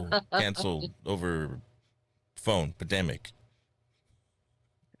ago canceled over phone pandemic.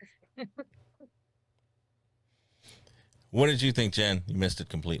 What did you think, Jen? You missed it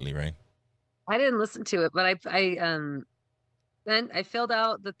completely, right? I didn't listen to it, but then I filled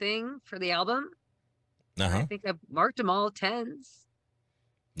out the thing for the album. I think I marked them all 10s.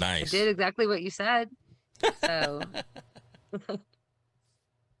 Nice. I did exactly what you said. So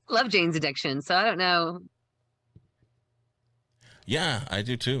love Jane's Addiction. So I don't know. Yeah, I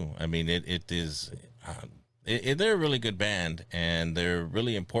do too. I mean, it is. They're a really good band, and they're a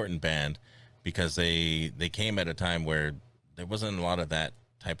really important band because they came at a time where there wasn't a lot of that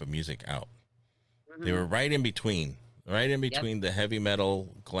type of music out. Mm-hmm. They were right in between the heavy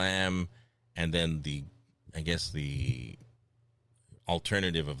metal, glam, and then the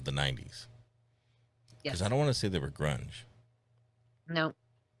alternative of the 90s. Because I don't want to say they were grunge. No.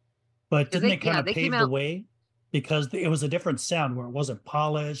 But didn't they kind of pave the way? Because it was a different sound where it wasn't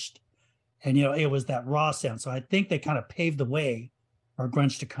polished and, it was that raw sound. So I think they kind of paved the way for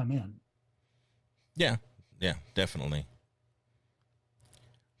grunge to come in. Yeah, definitely.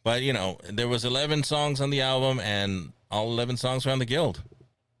 But, there was 11 songs on the album and all 11 songs were on the Guild.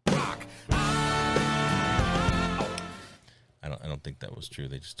 I don't think that was true.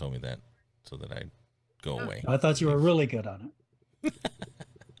 They just told me that so that I'd go away. I thought you were really good on it.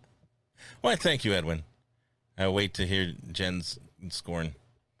 Well, thank you, Edwin. I'll wait to hear Jen's scorn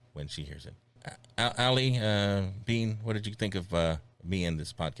when she hears it. Allie, Bean, what did you think of me and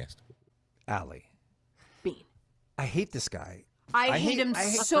this podcast? Allie. Bean. I hate this guy. I hate him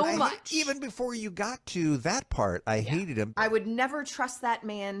so much. Even before you got to that part, I hated him. I would never trust that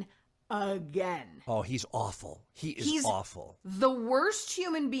man again. Oh, he's awful. He's awful. The worst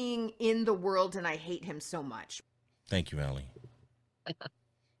human being in the world, and I hate him so much. Thank you, Allie.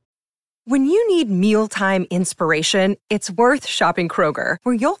 When you need mealtime inspiration, it's worth shopping Kroger,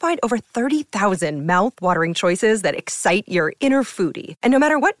 where you'll find over 30,000 mouth-watering choices that excite your inner foodie. And no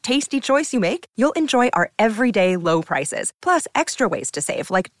matter what tasty choice you make, you'll enjoy our everyday low prices, plus extra ways to save,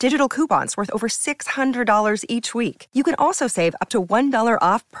 like digital coupons worth over $600 each week. You can also save up to $1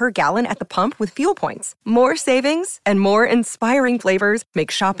 off per gallon at the pump with fuel points. More savings and more inspiring flavors make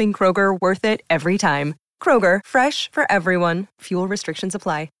shopping Kroger worth it every time. Kroger, fresh for everyone. Fuel restrictions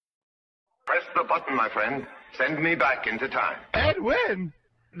apply. Press the button, my friend. Send me back into time. Edwin!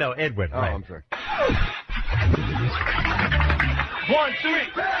 No, Edwin. Oh, right. I'm sorry. 1, 2,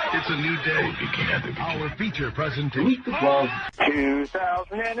 3. It's a new day. Our feature presentation. 2012. I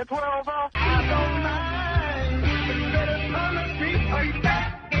don't mind. On the street, are you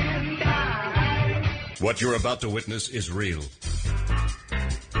back in time? What you're about to witness is real.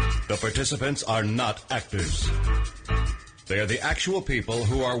 The participants are not actors. They are the actual people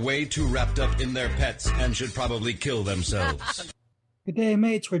who are way too wrapped up in their pets and should probably kill themselves. Good day,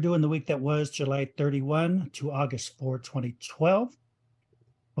 mates. We're doing the week that was July 31 to August 4, 2012.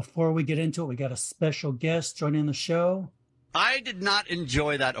 Before we get into it, we got a special guest joining the show. I did not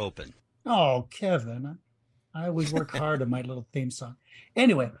enjoy that open. Oh, Kevin. I always work hard on my little theme song.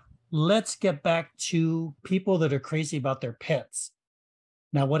 Anyway, let's get back to people that are crazy about their pets.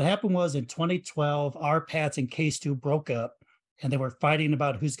 Now, what happened was in 2012, our Pats and K-Stu broke up, and they were fighting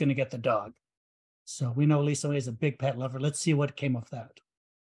about who's going to get the dog. So we know Lisa May is a big pet lover. Let's see what came of that.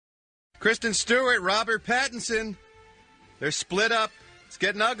 Kristen Stewart, Robert Pattinson. They're split up. It's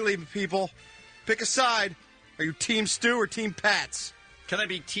getting ugly, people. Pick a side. Are you Team Stu or Team Pats? Can I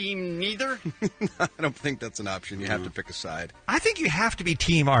be team neither? I don't think that's an option. You have to pick a side. I think you have to be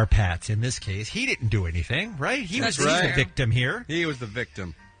Team R. Pats in this case. He didn't do anything, right? He was the victim here. He was the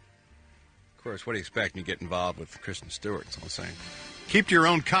victim. Of course, what do you expect when you get involved with Kristen Stewart? That's all I'm saying. Keep to your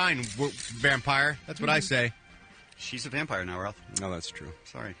own kind, vampire. That's what I say. She's a vampire now, Ralph. No, that's true.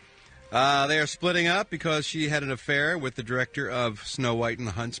 Sorry. They are splitting up because she had an affair with the director of Snow White and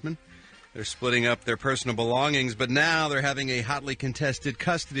the Huntsman. They're splitting up their personal belongings, but now they're having a hotly contested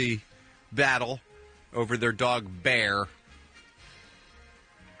custody battle over their dog, Bear.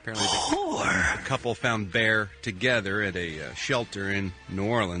 Apparently, the couple found Bear together at a shelter in New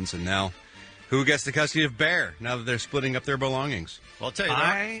Orleans, and now who gets the custody of Bear now that they're splitting up their belongings? Well, I'll tell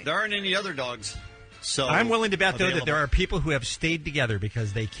you, there aren't any other dogs. So I'm willing to bet, though, that there are people who have stayed together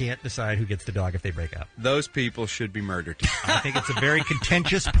because they can't decide who gets the dog if they break up. Those people should be murdered. I think it's a very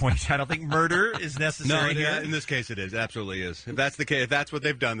contentious point. I don't think murder is necessary here. In this case it is. Absolutely is. If that's the case, if that's what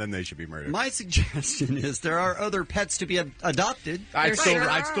they've done, then they should be murdered. My suggestion is there are other pets to be adopted. I'd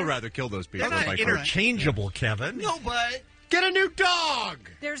still rather kill those people. They're not interchangeable, Kevin. No, but... Get a new dog!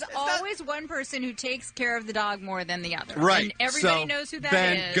 There's always one person who takes care of the dog more than the other. Right. And everybody knows who that is.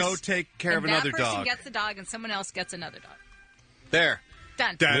 Then go take care of another dog. That person gets the dog and someone else gets another dog. There.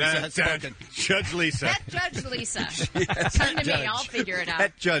 Done. Judge Lisa. Pet Judge Lisa. Yes, Come to me. Judge. I'll figure it out.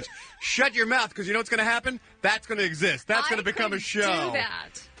 Pet Judge. Shut your mouth, because you know what's going to happen? That's going to exist. That's going to become a show. Do that.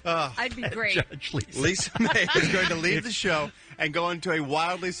 I'd be great. Judge Lisa May is going to leave the show and go into a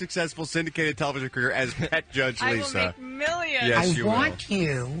wildly successful syndicated television career as Pet Judge Lisa. I will make millions. Yes, I want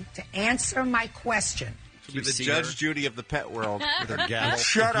you to answer my question. She'll be the Judge Judy of the pet world with her gavel.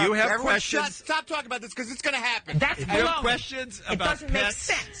 Shut If you up. have Everyone questions. Stop talking about this, because it's going to happen. That's If you have baloney. questions It about doesn't make pets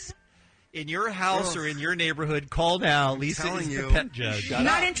sense. in your house or in your neighborhood, call now. Lisa telling is the you. pet judge.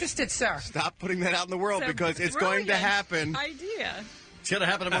 Not interested, sir. Stop putting that out in the world, It's a because it's going to brilliant happen. Idea. It's going to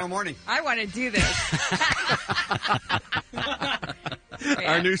happen tomorrow morning. I want to do this.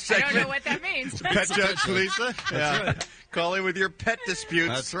 Our new I segment. don't know what that means. Pet Judge Lisa. right. Call in with your pet disputes.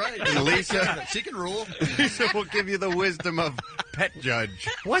 That's right. And Lisa, She can rule. Lisa will give you the wisdom of Pet Judge.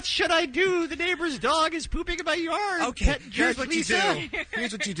 What should I do? The neighbor's dog is pooping in my yard. Okay, Pet here's Judge what Lisa. you do.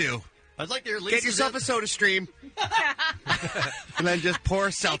 Here's what you do. I'd like to hear Get Lisa's yourself a soda stream. And then just pour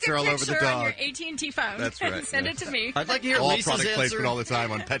seltzer all over the Picture on dog. your AT&T phone. That's right, Send it to me. I'd like to hear All Lisa's product answer. placement all the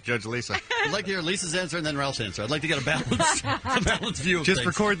time on Pet Judge Lisa. I'd like to hear Lisa's answer and then Ralph's answer. I'd like to get a balanced view of Just things.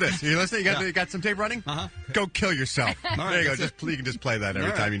 record this. You listening? You got, Yeah. you got some tape running? Uh-huh. Go kill yourself. All right, There you go. that's You can just play that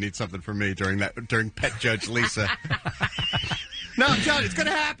every All time right. you need something from me during Pet Judge Lisa. No, I'm telling you, it's going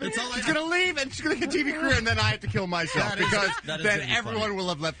to happen. She's going to leave, and she's going to get a TV career, and then I have to kill myself, That is- because that is then gonna be everyone funny. will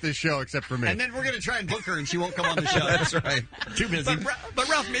have left this show except for me. And then we're going to try and book her, and she won't come on the show. That's right. Too busy. But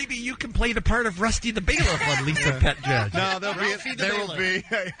Ralph, maybe you can play the part of Rusty the Bailiff on Lisa Pet Judge. No, Ralphie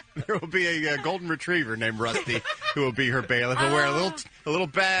the there will be a golden retriever named Rusty who will be her bailiff. He'll wear a little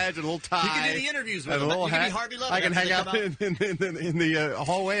badge and a little tie. You can do the interviews with and a him. little You can be hat. Harvey Levin I can after hang they out come in the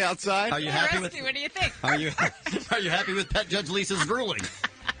hallway outside. Are you happy with? Rusty, what do you think? Are you happy with Pet Judge Lisa's ruling?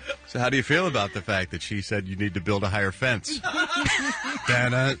 So how do you feel about the fact that she said you need to build a higher fence?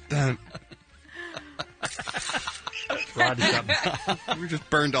 Dun-dun-dun. We just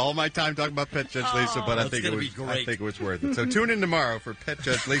burned all my time talking about Pet Judge Lisa, but I that's think it gonna was be great. I think it was worth it. So tune in tomorrow for Pet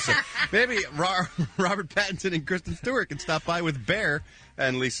Judge Lisa. Maybe Robert Pattinson and Kristen Stewart can stop by with Bear,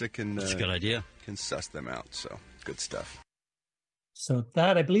 and Lisa can. That's a good idea. Can suss them out. So good stuff. So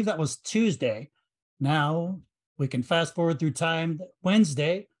I believe that was Tuesday. Now we can fast forward through time,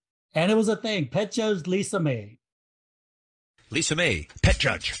 Wednesday, and it was a thing. Pet Judge Lisa May. Lisa May, Pet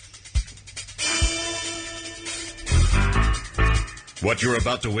Judge. What you're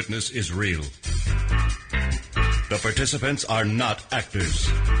about to witness is real. The participants are not actors.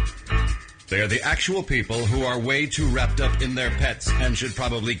 They are the actual people who are way too wrapped up in their pets and should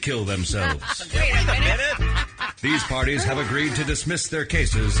probably kill themselves. Wait a minute. These parties have agreed to dismiss their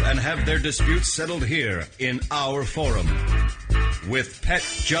cases and have their disputes settled here in our forum with Pet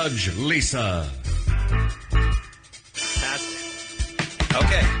Judge Lisa.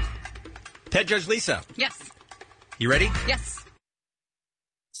 Okay. Pet Judge Lisa, Yes. you ready? Yes.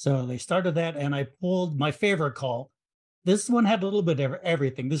 So they started that, and I pulled my favorite call. This one had a little bit of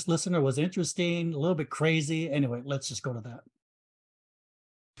everything. This listener was interesting, a little bit crazy. Anyway, let's just go to that.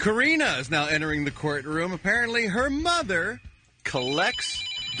 Karina is now entering the courtroom. Apparently, her mother collects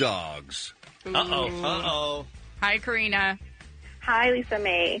dogs. Uh-oh. Hi, Karina. Hi, Lisa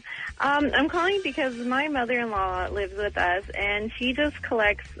May. I'm calling because my mother-in-law lives with us, and she just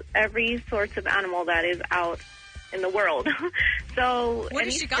collects every sort of animal that is out in the world. So What any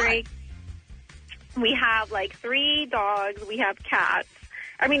has she got? stray, we have like 3 dogs. We have cats.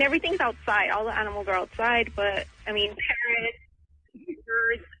 I mean, everything's outside. All the animals are outside, but I mean, parrots,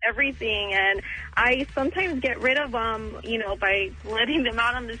 birds, everything. And I sometimes get rid of them, by letting them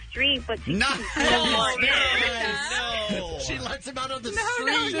out on the street. But she keeps No. She lets him out on the No,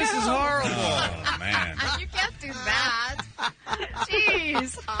 street. This is horrible. Oh, man. You can't do that.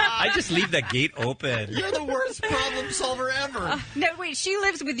 Jeez. I just leave the gate open. You're the worst problem solver ever. No, wait. She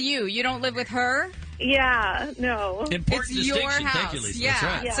lives with you. You don't live with her? Yeah, no. Important It's your distinction. house. Thank you, Lisa. Yeah.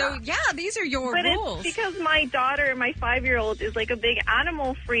 That's right. Yeah. So, these are your But rules. it's because my daughter, my 5-year-old, is like a big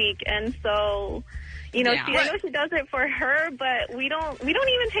animal freak, and so, Yeah. I know she does it for her, but we don't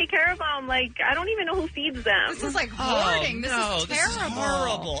even take care of them. Like, I don't even know who feeds them. This is like hoarding. This is This terrible. is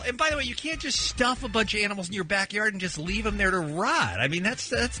horrible. And by the way, you can't just stuff a bunch of animals in your backyard and just leave them there to rot. I mean, that's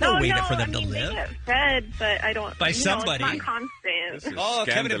no way for them to live. They get fed, but I don't. By somebody. It's not constant. Oh,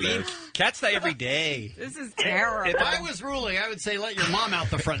 Kevin Cats die every day. This is terrible. If I was ruling, I would say let your mom out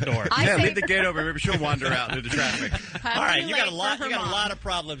the front door. Leave the gate open. Maybe she'll wander out into the traffic. All right, you got a lot of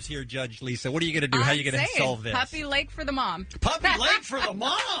problems here, Judge Lisa. What are you going to do? How are you going to solve this? Puppy Lake for the mom. Puppy Lake for the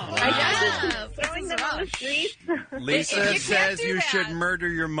mom. Yeah. Throwing them on the streets. Lisa You says can't do you that. should murder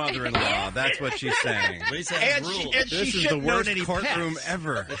your mother-in-law. That's what she's saying. Lisa has rules. This is the worst courtroom pets.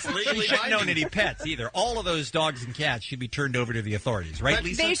 ever. It's legally she shouldn't own any pets either. All of those dogs and cats should be turned over to the authorities, right,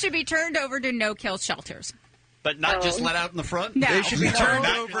 Lisa? They should be turned over to no-kill shelters. But not just let out in the front? No. They should be turned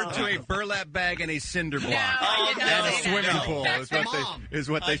over to a burlap bag and a cinder block. And a swimming pool is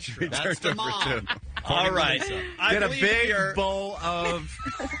what they should be turned over to. All right. Get a big bowl of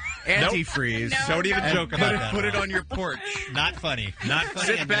antifreeze. Don't even joke about that. Put it on your porch. Not funny. Not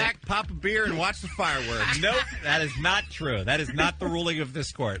funny. Sit back, pop a beer, and watch the fireworks. Nope, that is not true. That is not the ruling of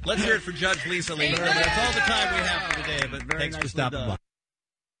this court. Let's hear it for Judge Lisa Lee. That's all the time we have for today, but thanks for stopping by.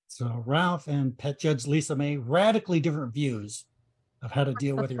 So Ralph and Pet Judge Lisa May, radically different views of how to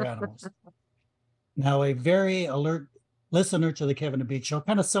deal with your animals. Now, a very alert listener to the Kevin and Bean Show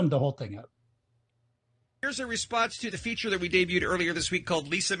kind of summed the whole thing up. Here's a response to the feature that we debuted earlier this week called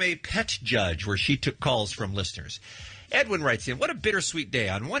Lisa May Pet Judge, where she took calls from listeners. Edwin writes in, what a bittersweet day.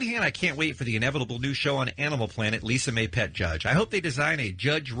 On one hand, I can't wait for the inevitable new show on Animal Planet, Lisa May Pet Judge. I hope they design a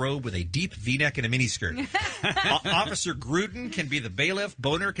judge robe with a deep V-neck and a miniskirt. Officer Gruden can be the bailiff.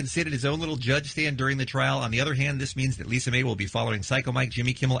 Boner can sit at his own little judge stand during the trial. On the other hand, this means that Lisa May will be following Psycho Mike,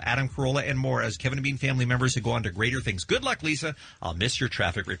 Jimmy Kimmel, Adam Carolla, and more as Kevin and Bean family members who go on to greater things. Good luck, Lisa. I'll miss your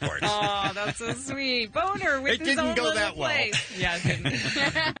traffic reports. Oh, that's so sweet. Boner with his own little place. Yeah, it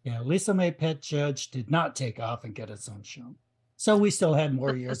didn't. Yeah, Lisa May Pet Judge did not take off and get its own show. So we still had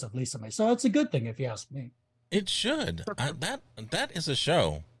more years of Lisa May. So it's a good thing if you ask me. It should. That is a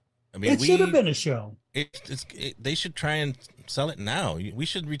show. I mean, it should have been a show. They should try and sell it now. We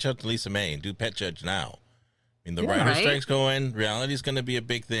should reach out to Lisa May and do Pet Judge now. I mean, the writer strike's going. Reality is going to be a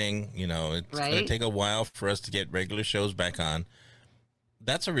big thing. You know, it's going to take a while for us to get regular shows back on.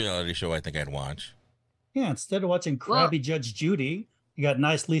 That's a reality show I think I'd watch. Yeah, instead of watching crabby Judge Judy, you got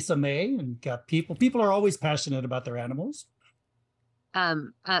nice Lisa May and got people. People are always passionate about their animals.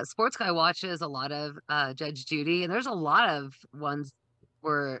 Sports Guy watches a lot of Judge Judy, and there's a lot of ones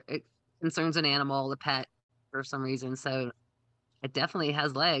where it concerns an animal, a pet, for some reason. So it definitely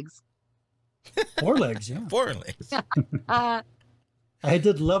has legs. 4 legs, yeah. 4 legs. I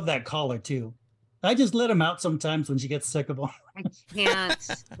did love that collar too. I just let him out sometimes when she gets sick of them.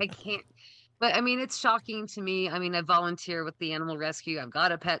 I can't. But I mean, it's shocking to me. I mean, I volunteer with the animal rescue. I've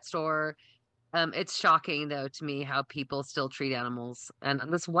got a pet store. It's shocking, though, to me how people still treat animals. And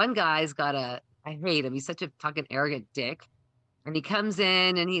this one guy's got I hate him. He's such a fucking arrogant dick. And he comes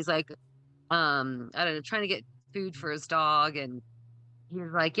in and he's like, I don't know, trying to get food for his dog. And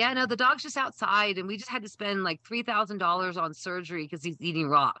he's like, yeah, no, the dog's just outside. And we just had to spend like $3,000 on surgery because he's eating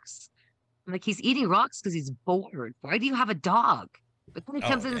rocks. I'm like, he's eating rocks because he's bored. Why do you have a dog? But then he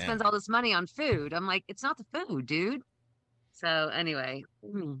comes in and spends all this money on food. I'm like, it's not the food, dude. So anyway.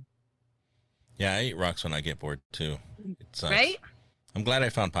 Yeah, I eat rocks when I get bored, too. It sucks. Right? I'm glad I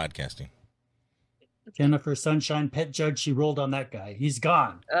found podcasting. Jennifer Sunshine Pet Judge, she rolled on that guy. He's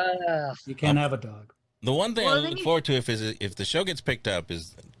gone. You can't have a dog. The one thing I look forward to if the show gets picked up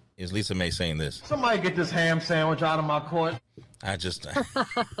is Lisa May saying this. Somebody get this ham sandwich out of my court. I just...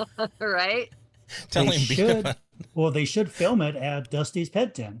 right? Tell him. They should film it at Dusty's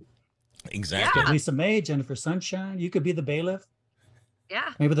Pet Den. Exactly. Yeah. Lisa May, Jennifer Sunshine. You could be the bailiff.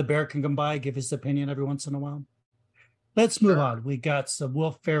 Yeah. Maybe the bear can come by, give his opinion every once in a while. Let's move on. We got some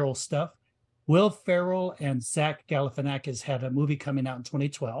Will Ferrell stuff. Will Ferrell and Zach Galifianakis had a movie coming out in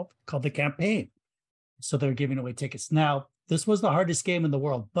 2012 called The Campaign. So they're giving away tickets. Now, this was the hardest game in the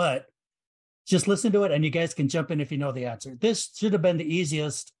world, but just listen to it and you guys can jump in if you know the answer. This should have been the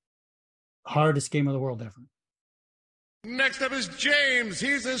easiest, hardest game of the world ever. Next up is James.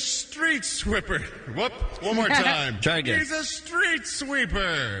 He's a street sweeper. Whoop. One more time. Try again. He's a street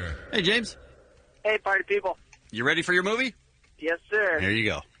sweeper. Hey, James. Hey, party people. You ready for your movie? Yes, sir. Here you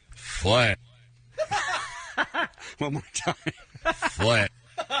go. Flat. One more time. Flat.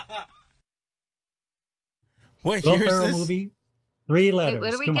 What Will year is Ferrell this? movie, 3 letters. Wait,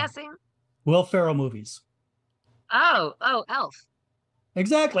 what are we Come on. guessing? Will Ferrell movies. Oh, Elf.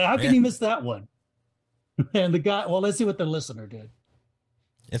 Exactly. How can you miss that one? And the guy, well, let's see what the listener did.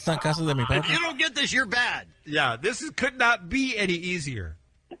 It's not Casa de mi Papá. If you don't get this, you're bad. Yeah, could not be any easier.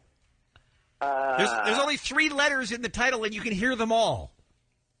 There's only 3 letters in the title, and you can hear them all.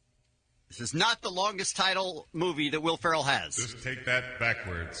 This is not the longest title movie that Will Ferrell has. Just take that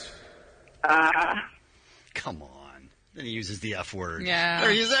backwards. Come on. Then he uses the F word. Yeah.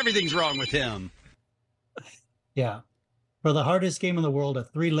 Everything's wrong with him. Yeah. For the hardest game in the world, a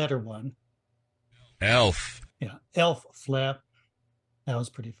 3-letter one. Elf. Yeah. Elf flap. That was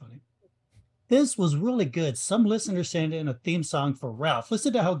pretty funny. This was really good. Some listeners sent in a theme song for Ralph.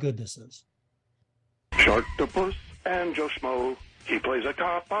 Listen to how good this is. Sharktopus and Joe Schmo. He plays a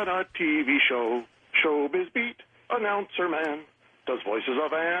cop on a TV show. Showbiz beat announcer man. Does voices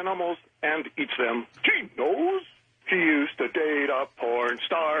of animals and eats them. Gee knows. He used to date a porn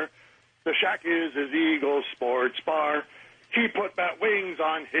star. The shack is his Eagle sports bar. He put bat wings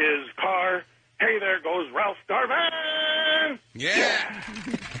on his car. Hey, there goes Ralph Garman! Yeah.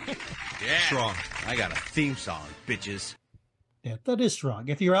 Yeah. Strong. I got a theme song, bitches. Yeah, that is strong.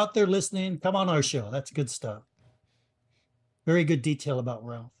 If you're out there listening, come on our show. That's good stuff. Very good detail about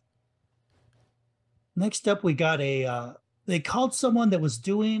Ralph. Next up, we got they called someone that was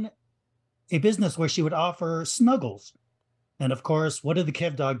doing a business where she would offer snuggles. And of course, what did the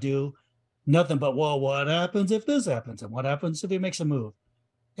Kev Dog do? Nothing but, well, what happens if this happens? And what happens if he makes a move?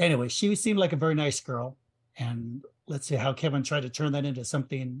 Anyway, she seemed like a very nice girl. And let's see how Kevin tried to turn that into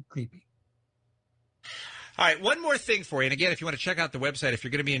something creepy. All right, one more thing for you. And again, if you want to check out the website, if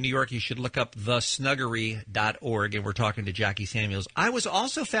you're going to be in New York, you should look up thesnuggery.org. And we're talking to Jackie Samuels. I was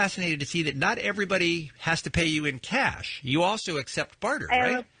also fascinated to see that not everybody has to pay you in cash. You also accept barter, I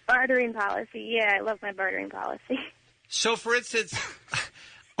right? have a bartering policy. Yeah, I love my bartering policy. So, for instance,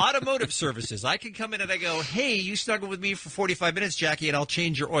 automotive services. I can come in and I go, hey, you snuggle with me for 45 minutes, Jackie, and I'll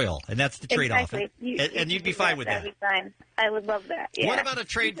change your oil. And that's the trade-off. Exactly. And you'd be fine with that. That'd be fine. I would love that. Yeah. What about a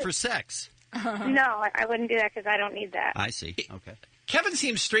trade for sex? No, I wouldn't do that because I don't need that. I see. Okay. Kevin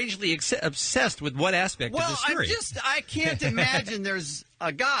seems strangely obsessed with what aspect of the story. I can't imagine there's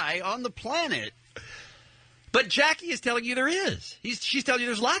a guy on the planet. But Jackie is telling you there is. She's telling you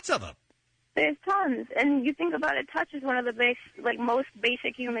there's lots of them. There's tons, and you think about it, touch is one of the most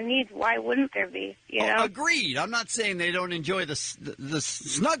basic human needs. Why wouldn't there be? You know? Agreed. I'm not saying they don't enjoy the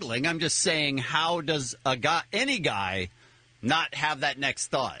snuggling. I'm just saying, how does any guy, not have that next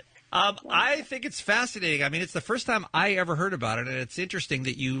thought? I think it's fascinating. I mean, it's the first time I ever heard about it, and it's interesting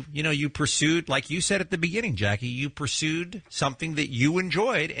that you pursued, like you said at the beginning, Jackie, you pursued something that you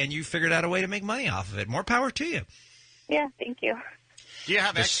enjoyed, and you figured out a way to make money off of it. More power to you. Yeah, thank you. Do you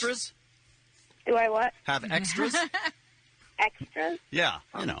have extras? Do I what? Have extras? Extras? Yeah,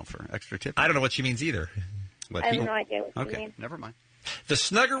 for extra tip. I don't know what she means either. I have no idea what you mean. Okay, never mind.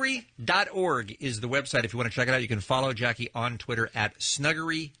 Thesnuggery.org is the website. If you want to check it out, you can follow Jackie on Twitter at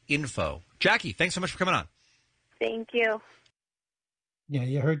SnuggeryInfo. Jackie, thanks so much for coming on. Thank you. Yeah,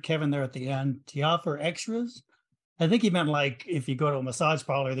 you heard Kevin there at the end. Do you offer extras? I think he meant like if you go to a massage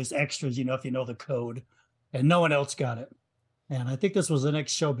parlor, there's extras, if you know the code, and no one else got it. And I think this was the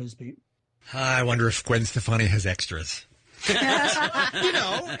next Showbiz Beat. I wonder if Gwen Stefani has extras.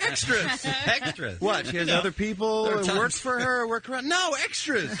 Extras. Extras. What? She has other people who work for her, work around. No,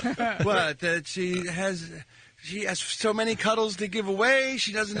 extras. What? That she has so many cuddles to give away.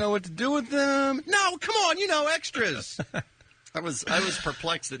 She doesn't know what to do with them. No, come on, extras. I was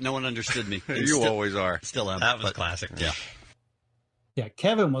perplexed that no one understood me. You always are. Still am. That was classic. Yeah. Yeah,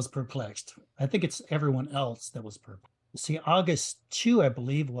 Kevin was perplexed. I think it's everyone else that was perplexed. See, August 2, I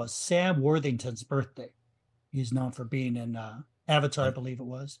believe, was Sam Worthington's birthday. He's known for being in Avatar, I believe it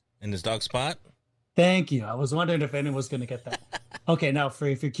was. In his dog Spot? Thank you. I was wondering if anyone was going to get that. Okay, now,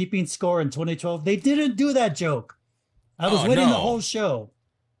 if you're keeping score in 2012, they didn't do that joke. I was waiting the whole show.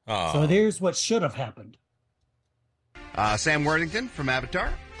 Oh. So here's what should have happened. Sam Worthington from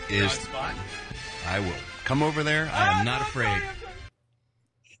Avatar is. I will come over there. I am not afraid.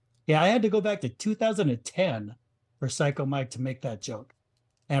 Yeah, I had to go back to 2010 for Psycho Mike to make that joke.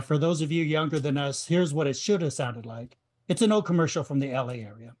 And for those of you younger than us, here's what it should have sounded like. It's an old commercial from the LA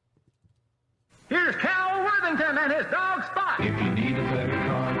area. Here's Cal Worthington and his dog Spot. If you need a better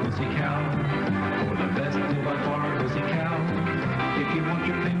car, go see Cal. For the best deal by far, go see Cal. If you want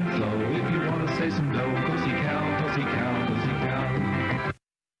your payments low, if you want to save some dough, go see Cal, go see Cal, go see Cal.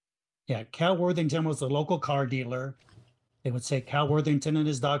 Yeah, Cal Worthington was the local car dealer. They would say Cal Worthington and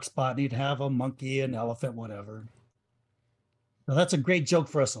his dog Spot, and he'd have a monkey, an elephant, whatever. Now, that's a great joke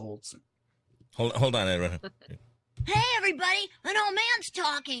for us olds. Hold on, Edwin. Hey, everybody, an old man's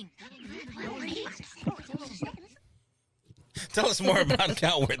talking. Tell us more about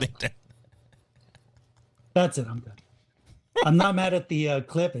Cal Worthington. That's it. I'm done. I'm not mad at the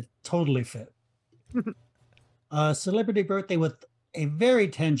clip. It totally fit. Celebrity birthday with a very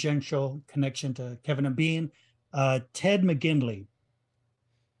tangential connection to Kevin and Bean. Ted McGinley.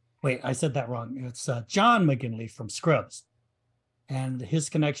 Wait, I said that wrong. It's John McGinley from Scrubs. And his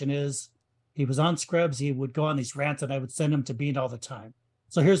connection is He was on Scrubs. He would go on these rants, and I would send him to Bean all the time.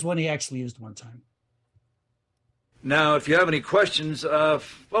 So here's one he actually used one time. Now, if you have any questions, well,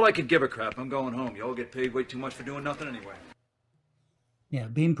 I could give a crap. I'm going home. You all get paid way too much for doing nothing anyway. Yeah,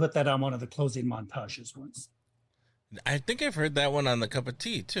 Bean put that on one of the closing montages once. I think I've heard that one on The Cup of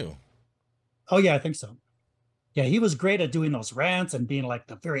Tea, too. Oh, yeah, I think so. Yeah, he was great at doing those rants and being like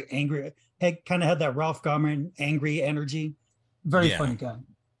the very angry, kind of had that Ralph Garman angry energy. Very funny guy.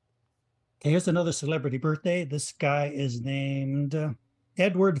 Okay, here's another celebrity birthday. This guy is named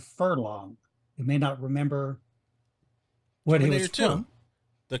Edward Furlong. You may not remember what he was from.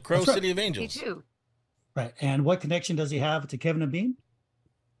 The Crow City of Angels. Me too. Right, and what connection does he have to Kevin and Bean?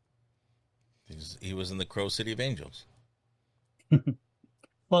 He was in the Crow City of Angels.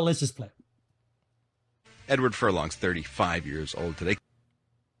 Well, let's just play. Edward Furlong's 35 years old today.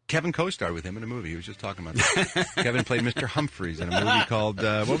 Kevin co-starred with him in a movie. He was just talking about that. Kevin played Mr. Humphreys in a movie called,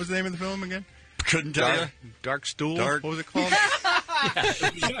 what was the name of the film again? Couldn't tell you. Dark Stool? What was it called?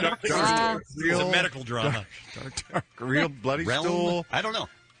 Real. It's a medical drama. Dark Real Bloody Realm? Stool? I don't know.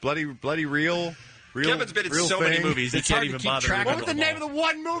 Bloody Real? Kevin's been in so many movies, he can't even bother. What was the name of the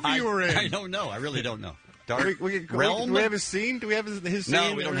one movie you were in? I don't know. I really don't know. Realm? Do we have his scene? Do we have his scene?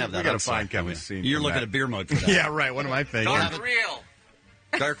 No, we don't have that. We got to find Kevin's scene. You're looking at beer mode for that. Yeah, right. One of my favorites.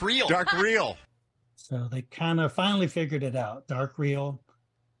 Dark Real. Dark Real. So they kind of finally figured it out. Dark Real.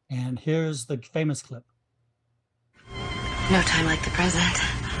 And here's the famous clip. No time like the present.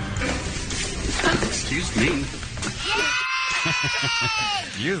 Excuse me.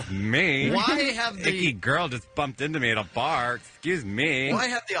 Excuse me. Why have the icky girl just bumped into me at a bar? Excuse me. Why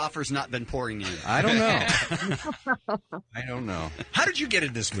have the offers not been pouring in? I don't know. I don't know. How did you get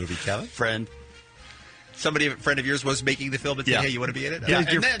in this movie, Kevin? Friend. Somebody, a friend of yours, was making the film and said, "Hey, you want to be in it?" Yeah.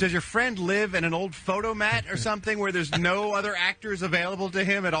 Does your friend live in an old photo mat or something where there's no other actors available to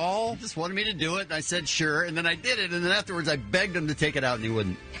him at all? He just wanted me to do it, and I said sure, and then I did it, and then afterwards I begged him to take it out, and he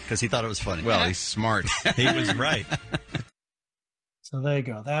wouldn't because he thought it was funny. Well, he's smart. He was right. So there you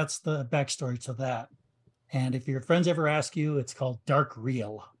go. That's the backstory to that. And if your friends ever ask you, it's called Dark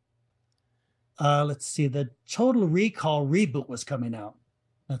Real. Let's see. The Total Recall reboot was coming out.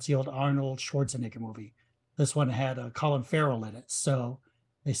 That's the old Arnold Schwarzenegger movie. This one had Colin Farrell in it. So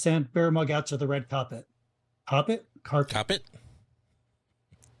they sent Bear Mug out to the red carpet. Carpet? Carpet?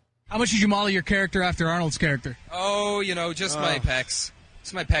 How much did you model your character after Arnold's character? Oh, just my pecs.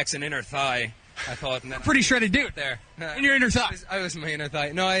 Just my pecs and inner thigh. I thought. Pretty shredded dude. There. In your inner thigh. I was my inner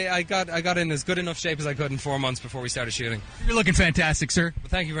thigh. No, I got in as good enough shape as I could in 4 months before we started shooting. You're looking fantastic, sir. Well,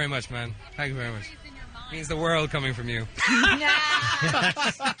 thank you very much, man. Thank you very much. It means the world coming from you.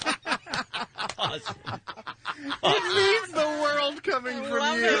 Awesome. It means the world coming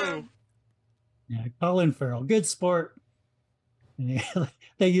from you. Yeah, Colin Farrell, good sport.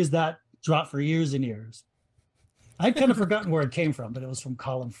 They used that drop for years and years. I'd kind of forgotten where it came from, but it was from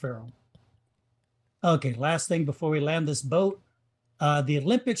Colin Farrell. Okay, last thing before we land this boat. The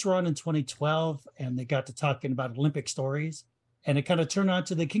Olympics were on in 2012, and they got to talking about Olympic stories, and it kind of turned on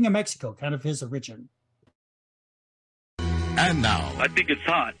to the King of Mexico, kind of his origin. And now. I think it's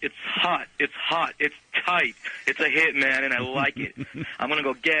hot. It's hot. It's hot. It's tight. It's a hit, man, and I like it. I'm going to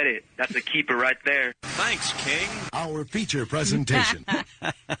go get it. That's a keeper right there. Thanks, King. Our feature presentation.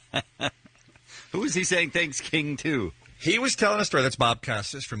 Who is he saying thanks, King, to? He was telling a story. That's Bob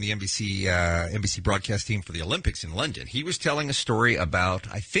Costas from the NBC broadcast team for the Olympics in London. He was telling a story about,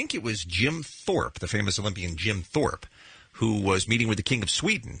 I think it was Jim Thorpe, the famous Olympian Jim Thorpe, who was meeting with the King of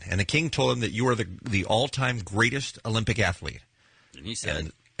Sweden. And the King told him that you are the all-time greatest Olympic athlete. And he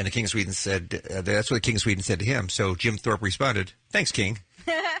said... And the King of Sweden said, that's what the King of Sweden said to him. So Jim Thorpe responded, "Thanks, King."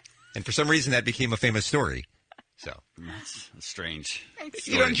 And for some reason, that became a famous story. So that's strange.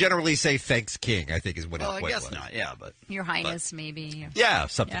 You don't generally say "thanks, King," I think is what it was. I guess not. Yeah, but Your Highness, maybe. Yeah,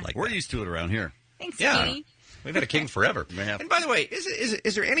 something like that. We're used to it around here. Thanks, Yeah. King. We've had a king forever. And by the way,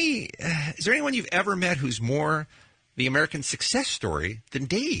 is there anyone you've ever met who's more the American success story than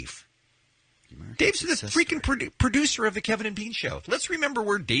Dave? Dave's the freaking producer of the Kevin and Bean Show. Let's remember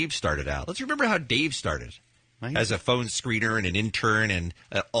where Dave started out. Let's remember how Dave started as a phone screener and an intern and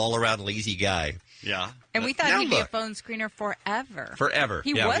an all-around lazy guy. Yeah. And we thought Now he'd be a look. phone screener forever. Forever.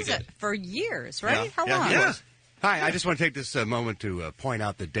 He Yeah, we was did. it for years, right? How Yeah, long? he was. Hi, I just want to take this moment to point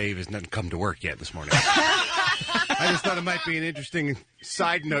out that Dave has not come to work yet this morning. I just thought it might be an interesting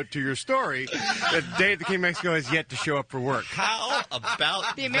side note to your story that Dave the King of Mexico has yet to show up for work. How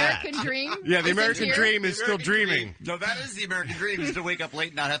about The American dream? Yeah, the Is it American here? dream is still dreaming. No, that is the American dream, is to wake up late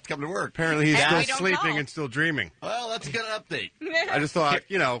and not have to come to work. Apparently he's And still we don't sleeping know. and still dreaming. Well, that's a good update. I just thought,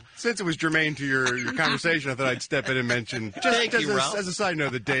 since it was germane to your conversation, I thought I'd step in and mention, Thank you, Ralph. as a side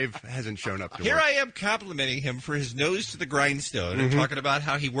note, that Dave hasn't shown up to Here work. I am complimenting him for his nose to the grindstone and talking about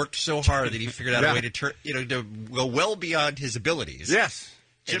how he worked so hard that he figured out Yeah. a way to turn, to go well beyond his abilities. Yes.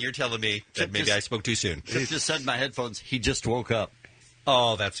 And you're telling me that Chip maybe just- I spoke too soon. Chip just said in my headphones, he just woke up.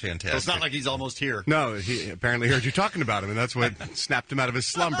 Oh, that's fantastic. It's not like he's almost here. No, he apparently heard you talking about him, and that's what snapped him out of his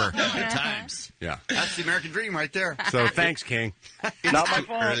slumber. Good times. Yeah. That's the American dream right there. So thanks, King. Not my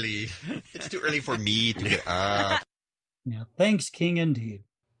fault. Early. It's too early for me to get up. Yeah. Thanks, King, indeed.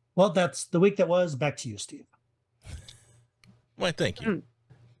 Well, that's the week that was. Back to you, Steve. Why, thank you.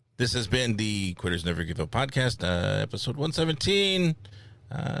 This has been the Quitters Never Give Up podcast, episode 117.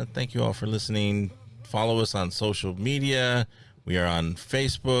 Thank you all for listening. Follow us on social media. We are on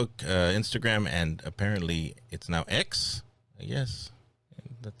Facebook, Instagram, and apparently it's now X. I guess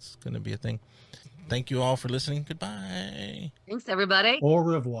that's going to be a thing. Thank you all for listening. Goodbye. Thanks, everybody. Au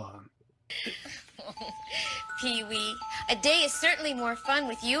revoir. Pee-wee, a day is certainly more fun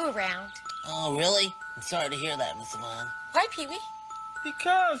with you around. Oh, really? I'm sorry to hear that, Miss Yvonne. Why, Pee-wee?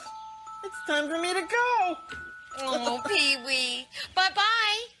 Because it's time for me to go. Oh, Pee-wee.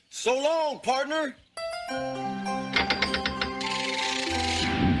 Bye-bye. So long, partner.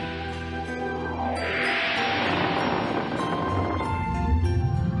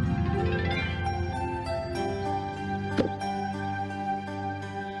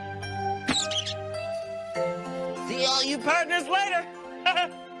 See all you partners later.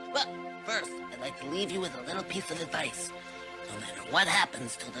 But first, I'd like to leave you with a little piece of advice. No matter what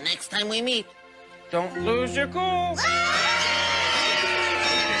happens till the next time we meet, don't lose your cool.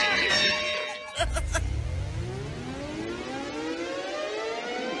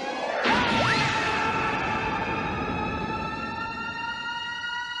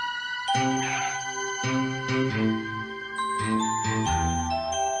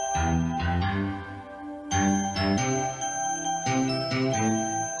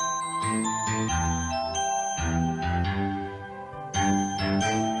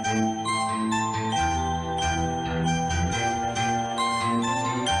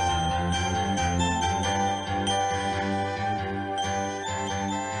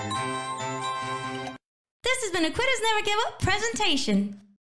 This has been a Quitters Never Give Up presentation.